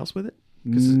anybody else with it?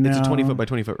 Because it's a 20 foot by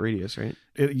 20 foot radius, right?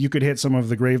 You could hit some of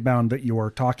the gravebound that you are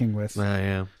talking with.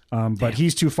 Yeah. But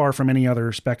he's too far from any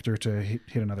other specter to hit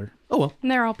another. Oh, well.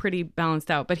 And they're all pretty balanced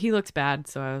out, but he looks bad,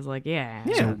 so I was like,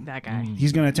 so that guy.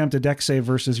 He's going to attempt a dex save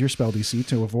versus your spell DC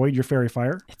to avoid your fairy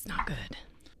fire. It's not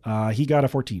good. He got a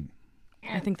 14.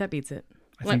 I think that beats it.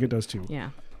 I think it does too. Yeah.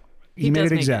 He made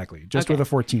it exactly, just with a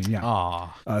 14,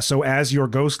 yeah. So as your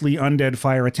ghostly undead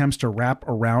fire attempts to wrap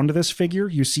around this figure,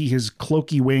 you see his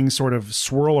cloaky wings sort of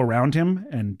swirl around him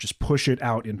and just push it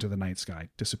out into the night sky,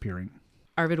 disappearing.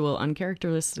 Arvid will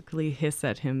uncharacteristically hiss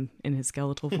at him in his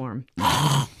skeletal form.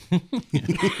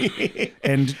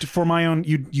 And for my own,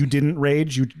 you didn't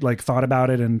rage? You like thought about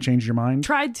it and changed your mind?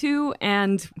 Tried to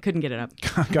and couldn't get it up.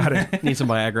 Got it. Need some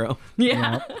Viagra.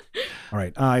 Yeah. All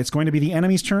right. It's going to be the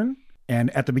enemy's turn. And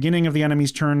at the beginning of the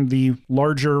enemy's turn, the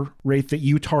larger wraith that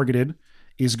you targeted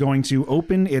is going to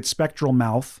open its spectral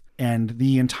mouth, and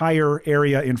the entire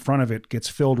area in front of it gets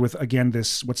filled with, again,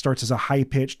 this what starts as a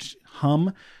high-pitched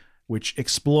hum, which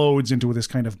explodes into this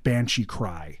kind of banshee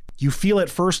cry. You feel at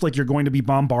first like you're going to be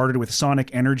bombarded with sonic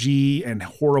energy and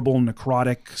horrible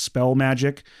necrotic spell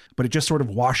magic, but it just sort of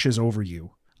washes over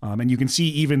you. And you can see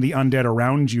even the undead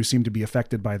around you seem to be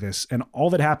affected by this. And all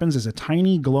that happens is a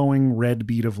tiny glowing red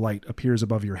bead of light appears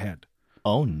above your head.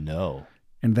 Oh, no.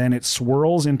 And then it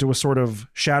swirls into a sort of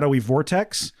shadowy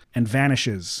vortex and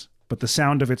vanishes. But the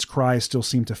sound of its cries still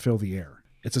seem to fill the air.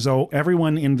 It's as though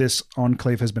everyone in this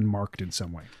enclave has been marked in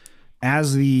some way.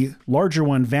 As the larger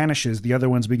one vanishes, the other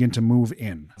ones begin to move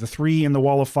in. The 3 in the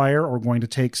wall of fire are going to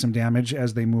take some damage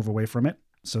as they move away from it.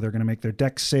 So they're going to make their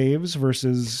dex saves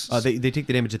versus... They take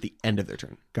the damage at the end of their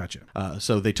turn. Gotcha.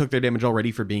 So they took their damage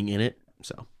already for being in it.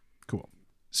 So cool.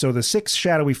 So the 6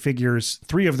 shadowy figures,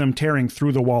 3 of them tearing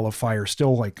through the wall of fire,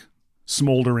 still like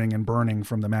smoldering and burning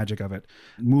from the magic of it,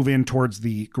 move in towards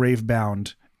the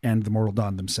Gravebound and the Mortal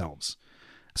Dawn themselves.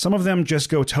 Some of them just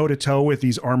go toe-to-toe with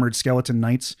these armored skeleton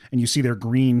knights, and you see their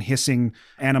green, hissing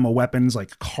anima weapons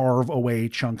like carve away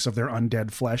chunks of their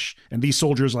undead flesh. And these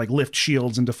soldiers like lift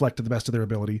shields and deflect to the best of their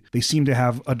ability. They seem to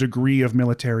have a degree of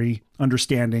military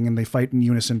understanding, and they fight in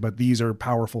unison, but these are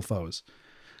powerful foes.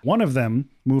 One of them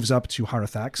moves up to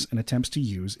Harathax and attempts to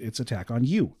use its attack on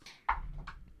you.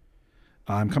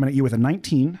 I'm coming at you with a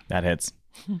 19. That hits.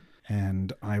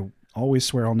 And I always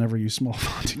swear I'll never use small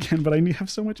font again, but I have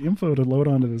so much info to load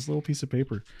onto this little piece of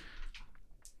paper.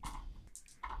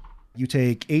 You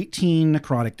take 18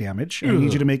 necrotic damage, and I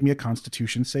need you to make me a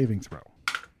Constitution saving throw.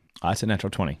 That's a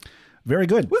natural 20. Very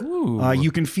good.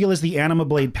 You can feel as the anima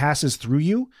blade passes through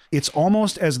you, it's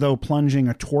almost as though plunging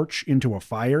a torch into a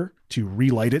fire to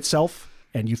relight itself.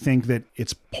 and you think that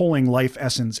it's pulling life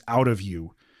essence out of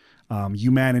you.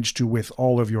 You manage to, with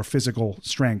all of your physical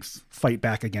strength, fight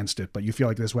back against it, but you feel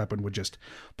like this weapon would just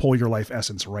pull your life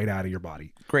essence right out of your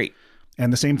body. Great.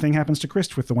 And the same thing happens to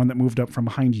Christ with the one that moved up from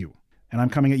behind you. And I'm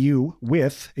coming at you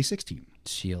with a 16.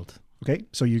 Shield. Okay,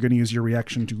 so you're going to use your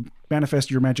reaction to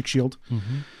manifest your magic shield,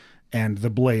 and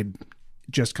the blade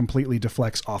just completely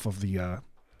deflects off of the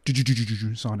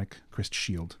Sonic Christ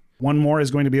shield. One more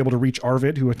is going to be able to reach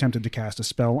Arvid, who attempted to cast a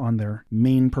spell on their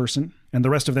main person, and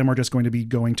the rest of them are just going to be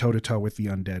going toe-to-toe with the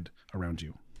undead around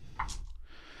you.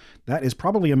 That is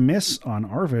probably a miss on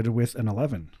Arvid with an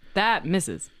 11. That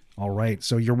misses. All right,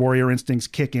 so your warrior instincts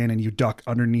kick in and you duck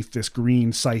underneath this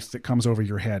green scythe that comes over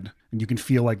your head. And you can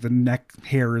feel like the neck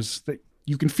hairs that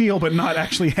you can feel but not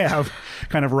actually have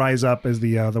kind of rise up as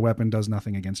the weapon does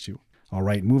nothing against you. All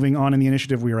right, moving on in the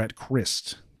initiative, we are at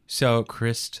Christ. So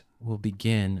Christ will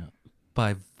begin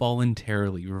by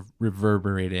voluntarily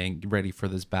reverberating, ready for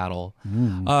this battle.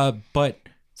 But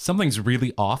something's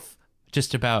really off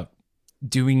just about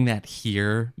doing that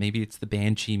here. Maybe it's the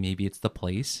Banshee, maybe it's the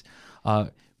place.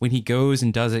 When he goes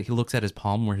and does it, he looks at his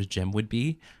palm where his gem would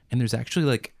be, and there's actually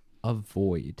like a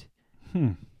void.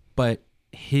 But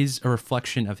a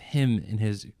reflection of him in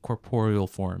his corporeal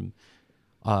form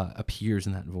appears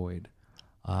in that void.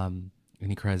 And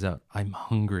he cries out, "I'm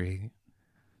hungry."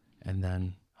 And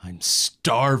then, "I'm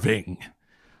starving."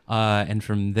 And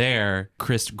from there,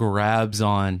 Christ grabs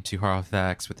on to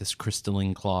Harthax with this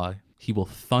crystalline claw. He will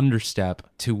thunderstep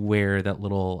to where that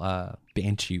little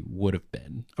Banshee would have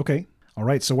been. Okay. All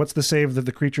right, so what's the save that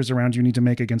the creatures around you need to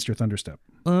make against your Thunderstep?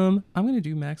 I'm going to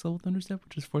do max level Thunderstep,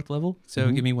 which is 4th level. So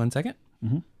give me 1 second.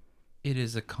 It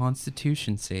is a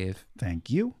Constitution save. Thank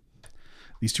you.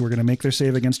 These two are going to make their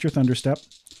save against your Thunderstep.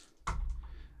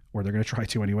 Or they're going to try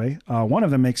to anyway. One of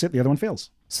them makes it, the other one fails.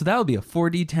 So that would be a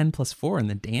 4d10 plus 4 in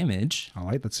the damage. All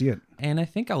right, let's see it. And I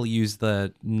think I'll use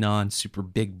the non-super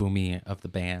big boomy of the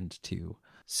band too.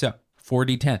 So,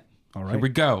 4d10. All right. Here we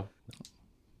go.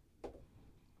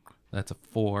 That's a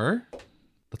 4.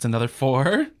 That's another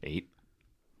 4. 8.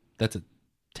 That's a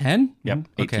 10? Yep,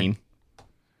 18.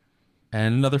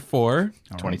 And another 4.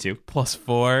 22. Plus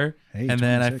 4. Hey, and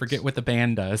then I 26. forget what the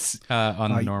band does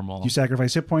on the normal. You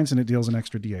sacrifice hit points and it deals an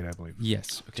extra d8, I believe.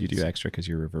 Yes. Do you do extra because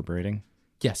you're reverberating?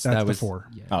 Yes, That's that the was 4.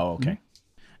 Yeah. Oh, okay.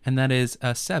 And that is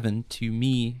a 7 to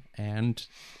me and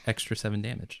extra 7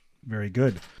 damage. Very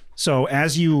good. So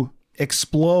as you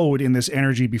explode in this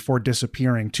energy before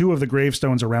disappearing, 2 of the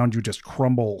gravestones around you just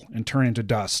crumble and turn into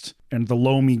dust, and the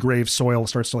loamy grave soil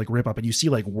starts to like rip up, and you see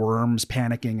like worms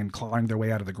panicking and clawing their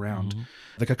way out of the ground.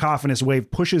 The cacophonous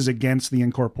wave pushes against the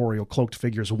incorporeal cloaked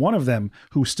figures. One of them,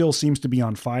 who still seems to be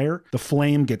on fire, the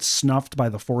flame gets snuffed by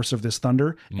the force of this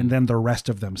thunder, and then the rest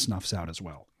of them snuffs out as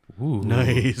well. Ooh.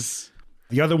 Nice.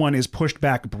 The other one is pushed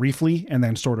back briefly and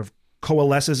then sort of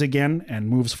coalesces again and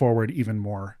moves forward even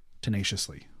more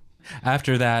tenaciously.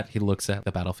 After that, he looks at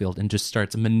the battlefield and just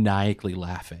starts maniacally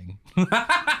laughing.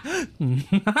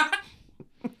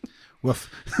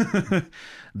 Woof.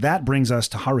 That brings us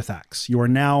to Harthax. You are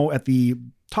now at the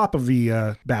top of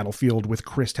the battlefield with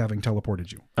Christ having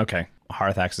teleported you. Okay.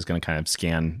 Harthax is going to kind of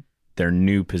scan their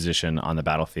new position on the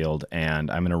battlefield,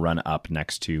 and I'm going to run up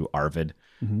next to Arvid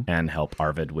and help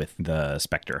Arvid with the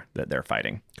Spectre that they're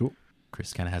fighting. Cool.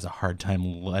 Chris kind of has a hard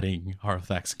time letting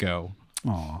Harthax go.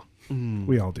 Aw.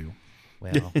 We all do.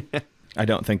 Well, I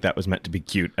don't think that was meant to be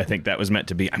cute. I think that was meant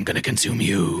to be, I'm going to consume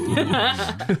you.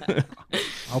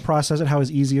 I'll process it how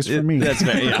is easiest for me. That's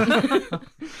fair, yeah.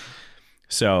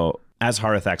 So as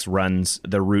Harthax runs,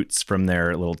 the roots from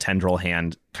their little tendril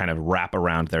hand kind of wrap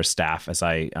around their staff as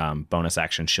I bonus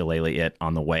action shillelagh it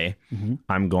on the way.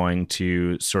 I'm going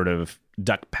to sort of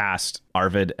duck past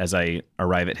Arvid as I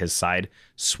arrive at his side,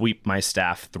 sweep my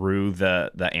staff through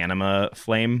the anima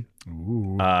flame,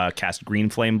 cast green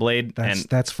flame blade,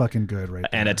 That's fucking good right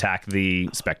there. and attack the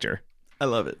Spectre. I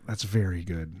love it. That's very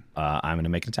good. I'm going to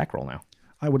make an attack roll now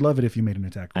I would love it if you made an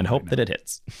attack roll and hope right that now. it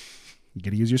hits. You get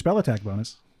to use your spell attack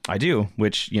bonus. I do,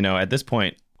 which, at this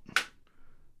point,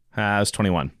 it's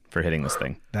 21 for hitting this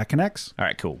thing. That connects. All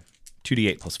right, cool.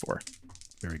 2d8 plus 4.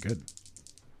 Very good.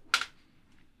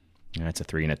 That's a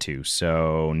 3 and a 2,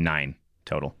 so 9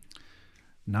 total.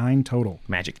 9 total.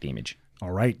 Magic damage.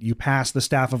 All right. You pass the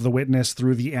staff of the witness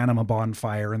through the anima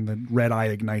bonfire, and the red eye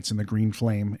ignites in the green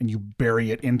flame, and you bury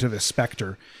it into the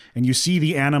specter. And you see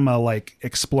the anima like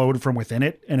explode from within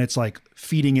it, and it's like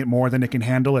feeding it more than it can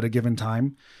handle at a given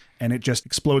time. and it just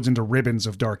explodes into ribbons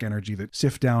of dark energy that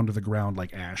sift down to the ground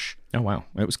like ash. Oh, wow.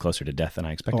 It was closer to death than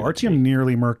I expected. Artyom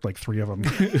nearly murked like 3 of them.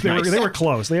 They were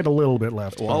close. They had a little bit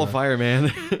left. Wall of fire,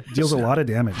 man. Deals a lot of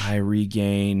damage. I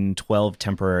regain 12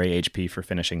 temporary HP for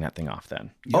finishing that thing off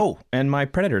then. Yep. Oh, and my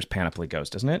Predator's Panoply goes,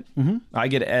 doesn't it? Mm-hmm. I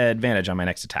get advantage on my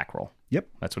next attack roll. Yep.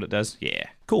 That's what it does? Yeah.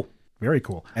 Cool. Very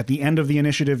cool. At the end of the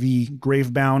initiative, the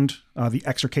Gravebound, the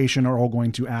Extrication are all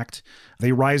going to act.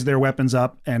 They rise their weapons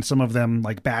up, and some of them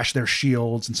like bash their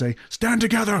shields and say, "Stand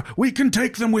together! We can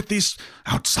take them with these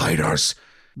outsiders!"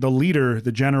 The leader,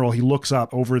 the general, he looks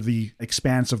up over the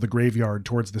expanse of the graveyard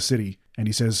towards the city, and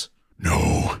he says,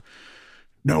 No,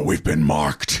 we've been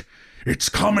marked. It's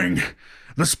coming.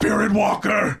 The Spirit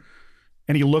Walker.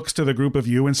 And he looks to the group of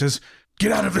you and says,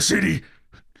 "Get out of the city.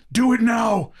 Do it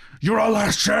now. You're our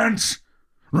last chance.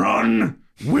 Run.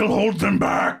 We'll hold them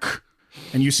back."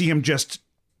 And you see him just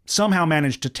somehow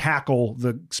manage to tackle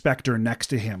the specter next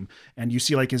to him. And you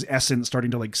see like his essence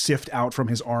starting to like sift out from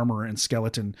his armor and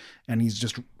skeleton. And he's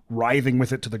just writhing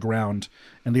with it to the ground.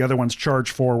 And the other ones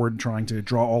charge forward, trying to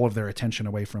draw all of their attention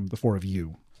away from the 4 of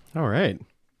you. All right.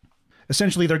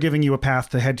 Essentially, they're giving you a path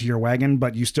to head to your wagon,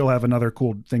 but you still have another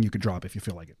cool thing you could drop if you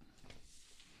feel like it.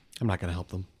 I'm not going to help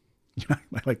them.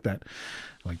 I like that.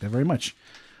 I like that very much.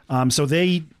 So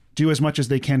they do as much as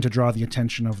they can to draw the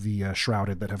attention of the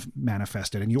shrouded that have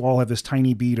manifested. And you all have this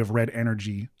tiny bead of red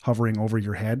energy hovering over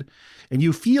your head. And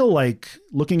you feel like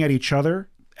looking at each other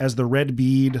as the red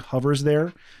bead hovers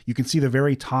there, you can see the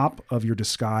very top of your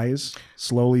disguise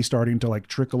slowly starting to like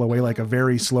trickle away like a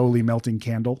very slowly melting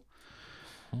candle.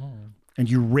 And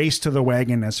you race to the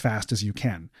wagon as fast as you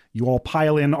can. You all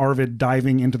pile in, Arvid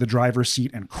diving into the driver's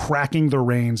seat and cracking the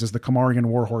reins as the Kamarian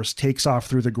warhorse takes off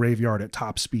through the graveyard at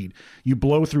top speed. You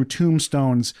blow through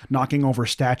tombstones, knocking over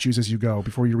statues as you go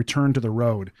before you return to the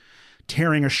road,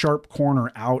 tearing a sharp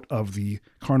corner out of the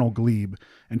carnal glebe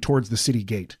and towards the city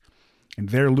gate. And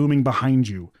there looming behind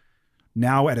you,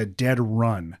 now at a dead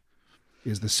run,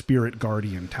 is the Spirit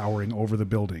Guardian towering over the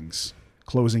buildings,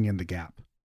 closing in the gap.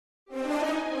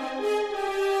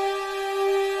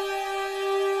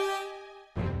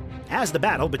 As the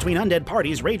battle between undead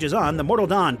parties rages on, the Mortal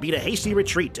Dawn beat a hasty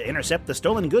retreat to intercept the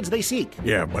stolen goods they seek.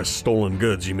 Yeah, by stolen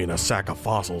goods, you mean a sack of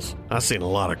fossils. I've seen a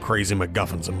lot of crazy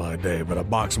MacGuffins in my day, but a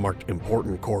box marked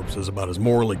important corpse is about as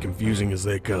morally confusing as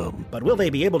they come. But will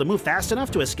they be able to move fast enough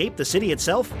to escape the city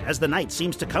itself as the night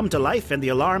seems to come to life and the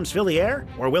alarms fill the air?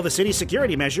 Or will the city's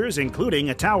security measures, including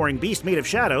a towering beast made of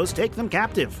shadows, take them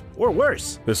captive? Or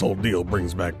worse? This whole deal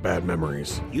brings back bad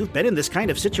memories. You've been in this kind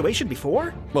of situation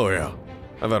before? Oh yeah.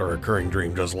 I've had a recurring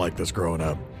dream just like this growing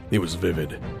up. It was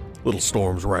vivid. Little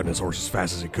Storm's riding his horse as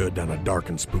fast as he could down a dark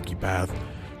and spooky path,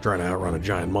 trying to outrun a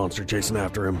giant monster chasing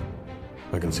after him.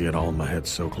 I can see it all in my head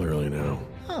so clearly now.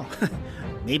 Oh,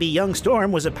 maybe young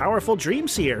Storm was a powerful dream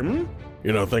seer, hmm?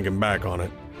 You know, thinking back on it,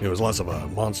 it was less of a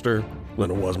monster than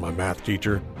it was my math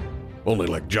teacher. Only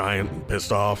like giant and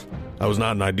pissed off. I was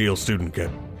not an ideal student,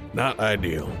 kid. Not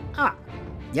ideal. Ah,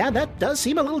 yeah, that does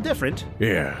seem a little different.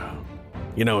 Yeah.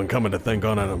 You know, and coming to think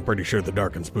on it, I'm pretty sure the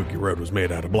dark and spooky road was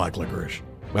made out of black licorice.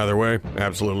 Either way,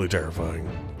 absolutely terrifying.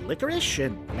 Licorice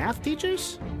and math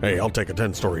teachers? Hey, I'll take a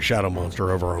 10-story shadow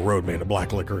monster over a road made of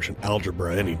black licorice and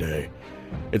algebra any day.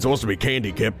 It's supposed to be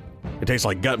candy, Kip. It tastes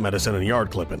like gut medicine and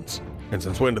yard clippings. And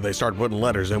since when did they start putting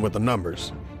letters in with the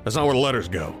numbers? That's not where the letters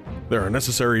go. There are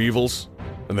necessary evils,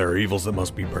 and there are evils that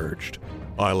must be purged.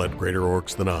 I let greater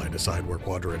orcs than I decide where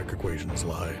quadratic equations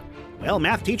lie. Well,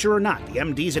 math teacher or not, the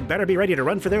MDs had better be ready to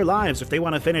run for their lives if they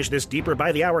want to finish this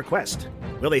deeper-by-the-hour quest.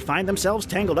 Will they find themselves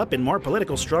tangled up in more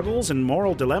political struggles and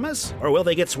moral dilemmas? Or will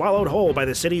they get swallowed whole by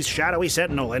the city's shadowy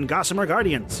sentinel and gossamer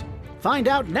guardians? Find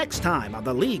out next time on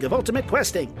the League of Ultimate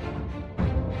Questing.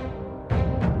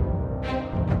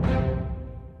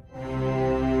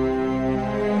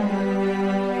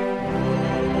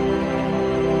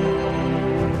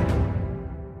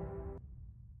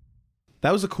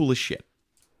 That was the coolest shit.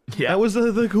 Yeah. That was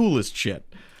the coolest shit.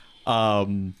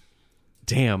 Damn.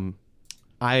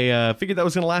 I figured that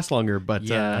was going to last longer, but...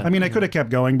 I mean, I could have kept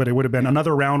going, but it would have been...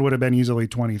 Another round would have been easily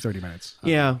 20, 30 minutes.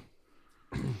 Yeah.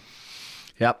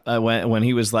 Yep. When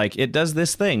he was like, it does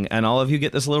this thing, and all of you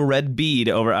get this little red bead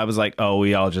over, I was like, oh,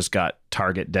 we all just got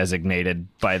target designated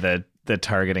by the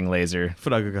targeting laser.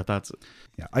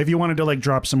 Yeah, if you wanted to like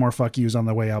drop some more fuck yous on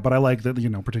the way out, but I like that, you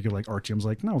know, particularly like Artyom's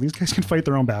like, no, these guys can fight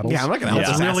their own battles. Yeah, I'm not going to help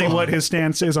That's this really asshole. what his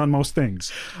stance is on most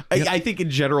things. I think in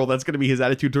general, that's going to be his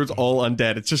attitude towards all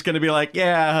undead. It's just going to be like,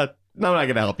 yeah, no, I'm not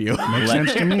going to help you. Makes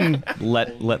sense to me.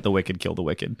 Let the wicked kill the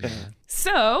wicked.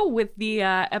 So, with the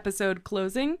episode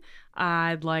closing,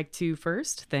 I'd like to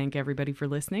first thank everybody for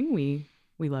listening.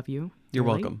 We We love you. You're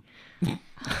Really. welcome.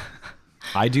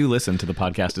 I do listen to the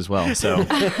podcast as well, so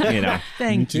you know.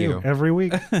 Thank you. Every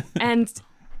week. And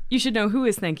you should know who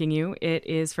is thanking you. It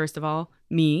is, first of all,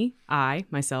 me,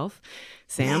 myself,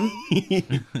 Sam,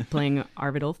 playing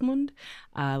Arvid Ulfmund,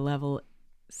 level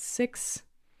 6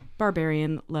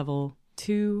 barbarian, level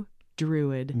 2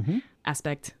 druid,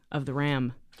 aspect of the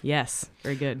ram. Yes,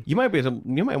 very good. You might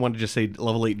want to just say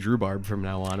level 8 Drew Barb from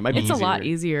now on. It might be It's easier. a lot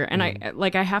easier, and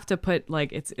I have to put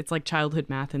like it's like childhood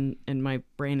math in my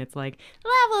brain. It's like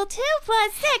level 2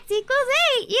 plus 6 equals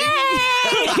 8.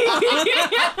 Yay!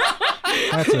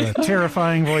 That's a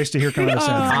terrifying voice to hear coming out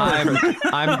of Sam.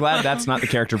 I'm glad that's not the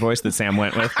character voice that Sam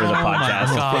went with for the podcast.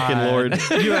 Oh, fucking Lord.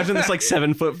 You imagine this like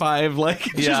 7'5" like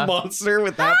just monster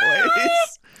with that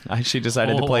voice. She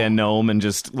decided to play a gnome and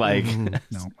just like No,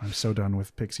 I'm so done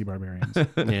with pixie barbarians. Yeah,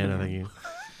 no, thank you.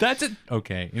 That's it.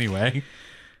 Okay. Anyway.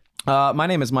 My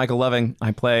name is Michael Loving.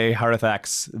 I play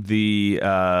Harathax, the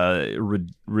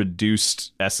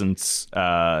reduced essence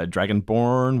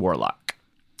Dragonborn Warlock.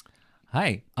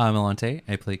 Hi, I'm Alante.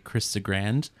 I play Chris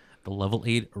Grand, the level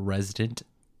 8 resident.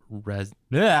 You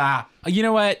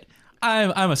know what?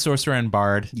 I'm a sorcerer and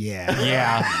bard.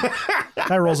 Yeah.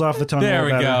 That rolls off the tongue. There a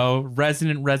we little better. go.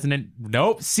 Resonant.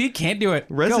 Nope. See, can't do it.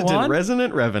 Resonant Go on.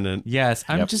 Revenant. Yes,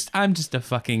 I'm just a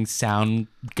fucking sound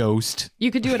ghost.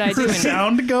 You could do what I do.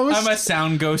 Sound ghost? I'm a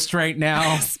sound ghost right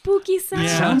now. Spooky sound.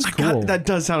 Yeah. Sounds God, cool. that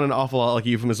does sound an awful lot like a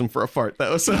euphemism for a fart,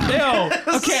 though. So. Ew.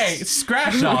 Okay,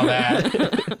 scratch all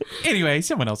that. Anyway,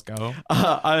 someone else go.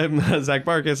 I'm Zach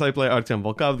Barkus. I play Artem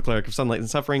Volkov, the Cleric of Sunlight and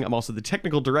Suffering. I'm also the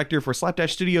technical director for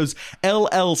Slapdash Studios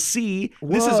LLC.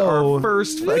 This is Whoa. our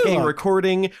first fucking recording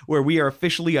where we are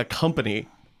officially a company.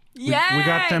 We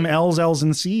got them L's,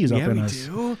 and C's up Yeah, in we us.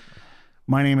 do.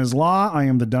 My name is Law. I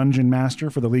am the Dungeon Master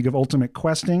for the League of Ultimate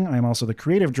Questing. I am also the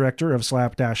creative director of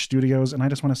Slapdash Studios, and I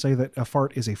just want to say that a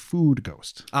fart is a food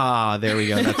ghost. Ah, there we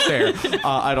go. That's fair.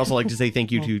 I'd also like to say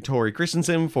thank you to Tori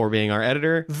Christensen for being our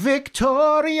editor.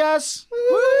 Victorious!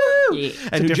 Yeah.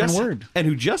 And a different word. And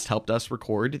who just helped us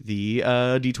record the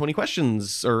D20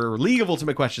 questions, or League of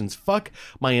Ultimate Questions. Fuck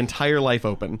my entire life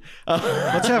open.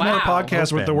 Let's have more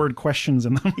podcasts with the word questions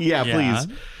in them. Yeah, Yeah.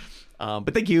 please.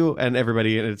 But thank you and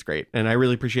everybody, and it's great. And I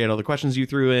really appreciate all the questions you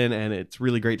threw in, and it's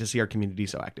really great to see our community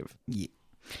so active. Yeah.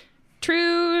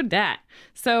 True dat.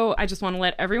 So I just want to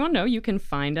let everyone know you can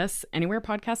find us anywhere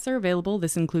podcasts are available.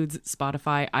 This includes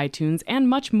Spotify, iTunes, and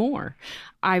much more.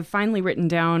 I've finally written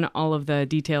down all of the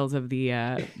details of the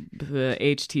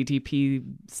HTTP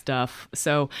stuff.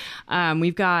 So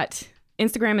we've got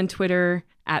Instagram and Twitter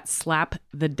at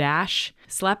Slapdash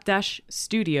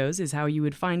Studios is how you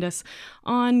would find us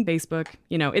on Facebook.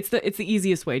 You know, it's the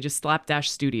easiest way. Just Slapdash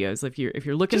Studios. If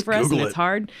you're looking Just for us and Google it's it.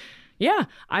 hard. Yeah,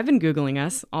 I've been Googling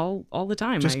us all the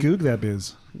time. Just goog that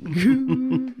biz.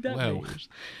 Whoa.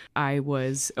 I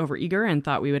was overeager and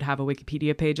thought we would have a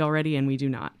Wikipedia page already, and we do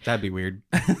not. That'd be weird.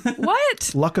 What?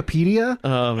 Luckipedia?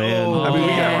 Oh, man. I mean, we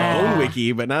got yeah. our own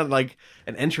wiki, but not like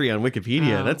an entry on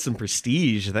Wikipedia. Oh. That's some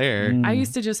prestige there. I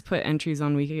used to just put entries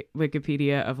on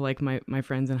Wikipedia of like my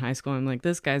friends in high school. I'm like,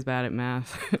 this guy's bad at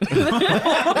math. they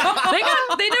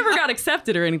never got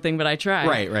accepted or anything, but I tried.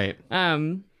 Right.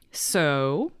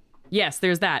 So yes,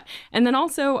 there's that. And then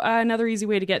also another easy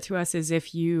way to get to us is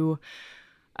if you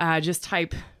just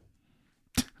type,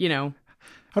 How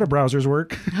do browsers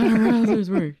work?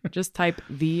 just type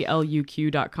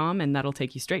theluq.com and that'll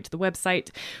take you straight to the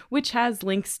website, which has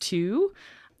links to,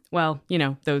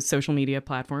 those social media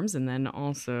platforms, and then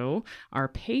also our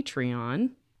Patreon.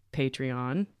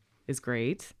 Patreon is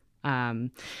great.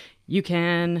 You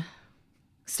can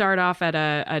start off at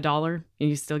 $1 and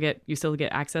you still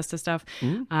get access to stuff.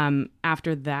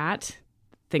 After that,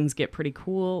 things get pretty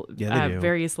cool. Yeah, they do.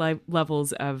 Various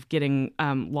levels of getting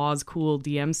Law's cool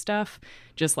DM stuff,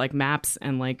 just like maps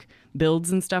and like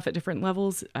builds and stuff at different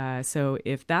levels. So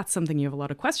if that's something you have a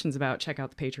lot of questions about, check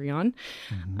out the Patreon.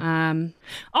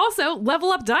 Also,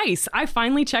 Level Up Dice. I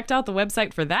finally checked out the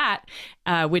website for that,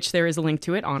 which there is a link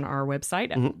to it on our website.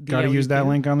 Got to use that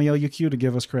link on the LUQ to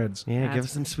give us creds. Yeah, give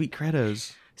us some sweet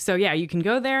credos. So yeah, you can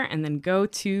go there and then go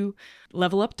to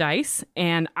Level Up Dice.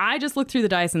 And I just looked through the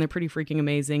dice and they're pretty freaking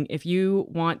amazing. If you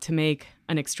want to make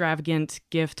an extravagant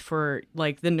gift for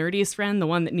like the nerdiest friend, the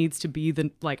one that needs to be the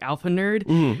like alpha nerd,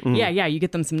 yeah, you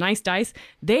get them some nice dice.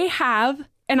 They have,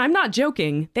 and I'm not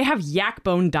joking, they have yak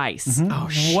bone dice. Oh,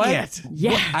 What? shit.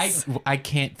 Yes. I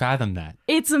can't fathom that.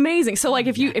 It's amazing. So like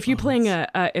if you're playing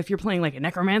like a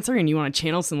necromancer and you want to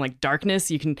channel some like darkness,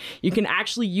 you can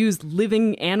actually use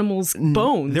living animals'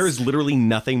 bones. There is literally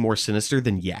nothing more sinister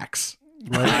than yaks.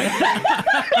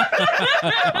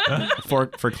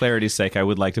 For clarity's sake, I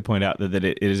would like to point out that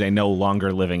it is a no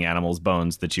longer living animal's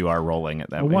bones that you are rolling at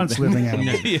that. Once living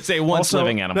animal. It's a once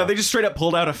living animal. No, they just straight up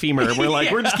pulled out a femur. We're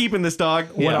like, we're just keeping this dog.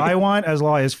 What I want as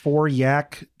law is 4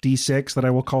 yak D6 that I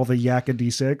will call the Yakka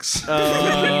D6.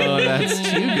 Oh,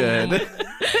 that's too good.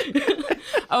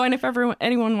 Oh, and if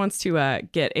anyone wants to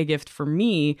get a gift for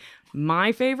me,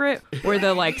 my favorite were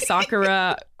the like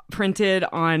Sakura printed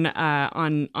on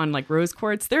like rose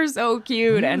quartz. They're so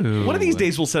cute. And one of these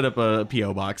days we'll set up a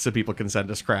PO box so people can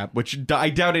send us crap, which I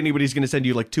doubt anybody's going to send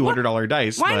you like $200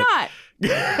 dice. Why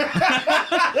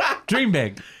not? Dream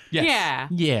big. Yes.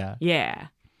 Yeah.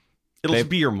 It'll just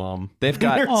be your mom. They've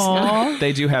got.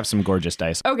 They do have some gorgeous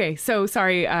dice. Okay, so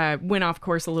sorry, went off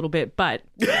course a little bit, but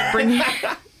bringing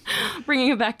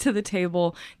it back to the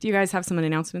table. Do you guys have some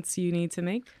announcements you need to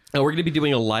make? We're going to be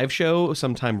doing a live show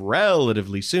sometime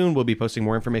relatively soon. We'll be posting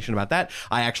more information about that.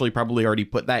 I actually probably already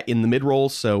put that in the mid-roll,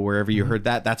 so wherever you heard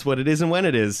that, that's what it is and when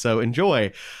it is. So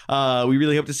enjoy. We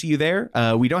really hope to see you there.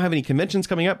 We don't have any conventions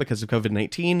coming up because of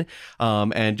COVID-19.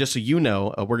 And just so you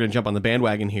know, we're going to jump on the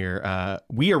bandwagon here.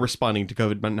 We are responding to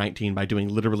COVID-19 by doing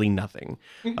literally nothing.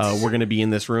 We're going to be in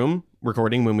this room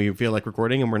recording when we feel like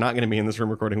recording, and we're not going to be in this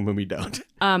room recording when we don't.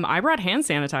 I brought hand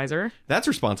sanitizer. That's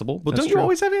responsible. But That's don't true. you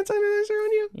always have hand sanitizer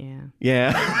on you?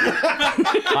 Yeah.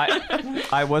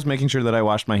 I was making sure that I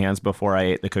washed my hands before I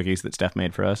ate the cookies that Steph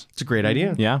made for us. It's a great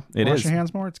idea. Yeah, it is. Wash your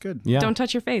hands more. It's good. Yeah. Don't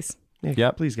touch your face. Yeah,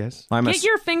 please, guys. Get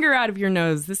your finger out of your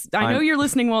nose. I know you're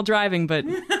listening while driving, but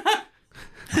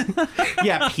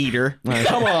yeah, Peter.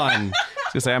 Come on.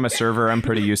 I was gonna say, I'm a server. I'm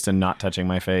pretty used to not touching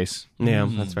my face. Yeah,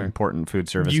 that's very important food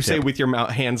service. You tip. say with your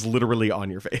hands literally on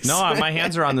your face. No, my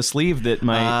hands are on the sleeve that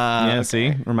my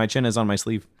see, or my chin is on my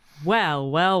sleeve.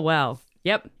 Well.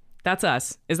 Yep, that's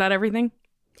us. Is that everything?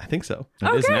 I think so.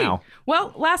 It is now.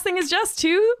 Well, last thing is just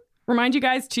to remind you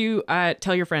guys to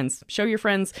tell your friends, show your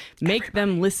friends, make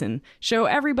them listen, show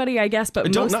everybody, I guess,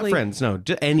 but Don't, mostly not friends, no,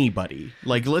 just anybody.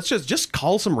 Like, let's just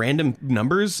call some random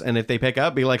numbers, and if they pick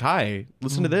up, be like, "Hi,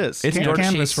 listen to this." It's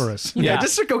canvas for us. Yeah,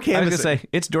 just to go I was canvas. gonna say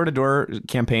it's door-to-door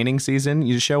campaigning season.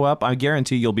 You just show up. I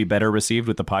guarantee you'll be better received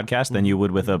with the podcast than you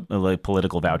would with a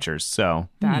political vouchers. So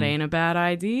that ain't a bad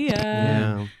idea.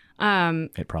 Yeah.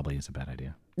 It probably is a bad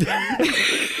idea.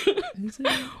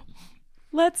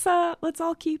 Let's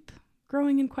all keep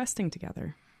growing and questing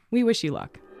together. We wish you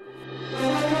luck.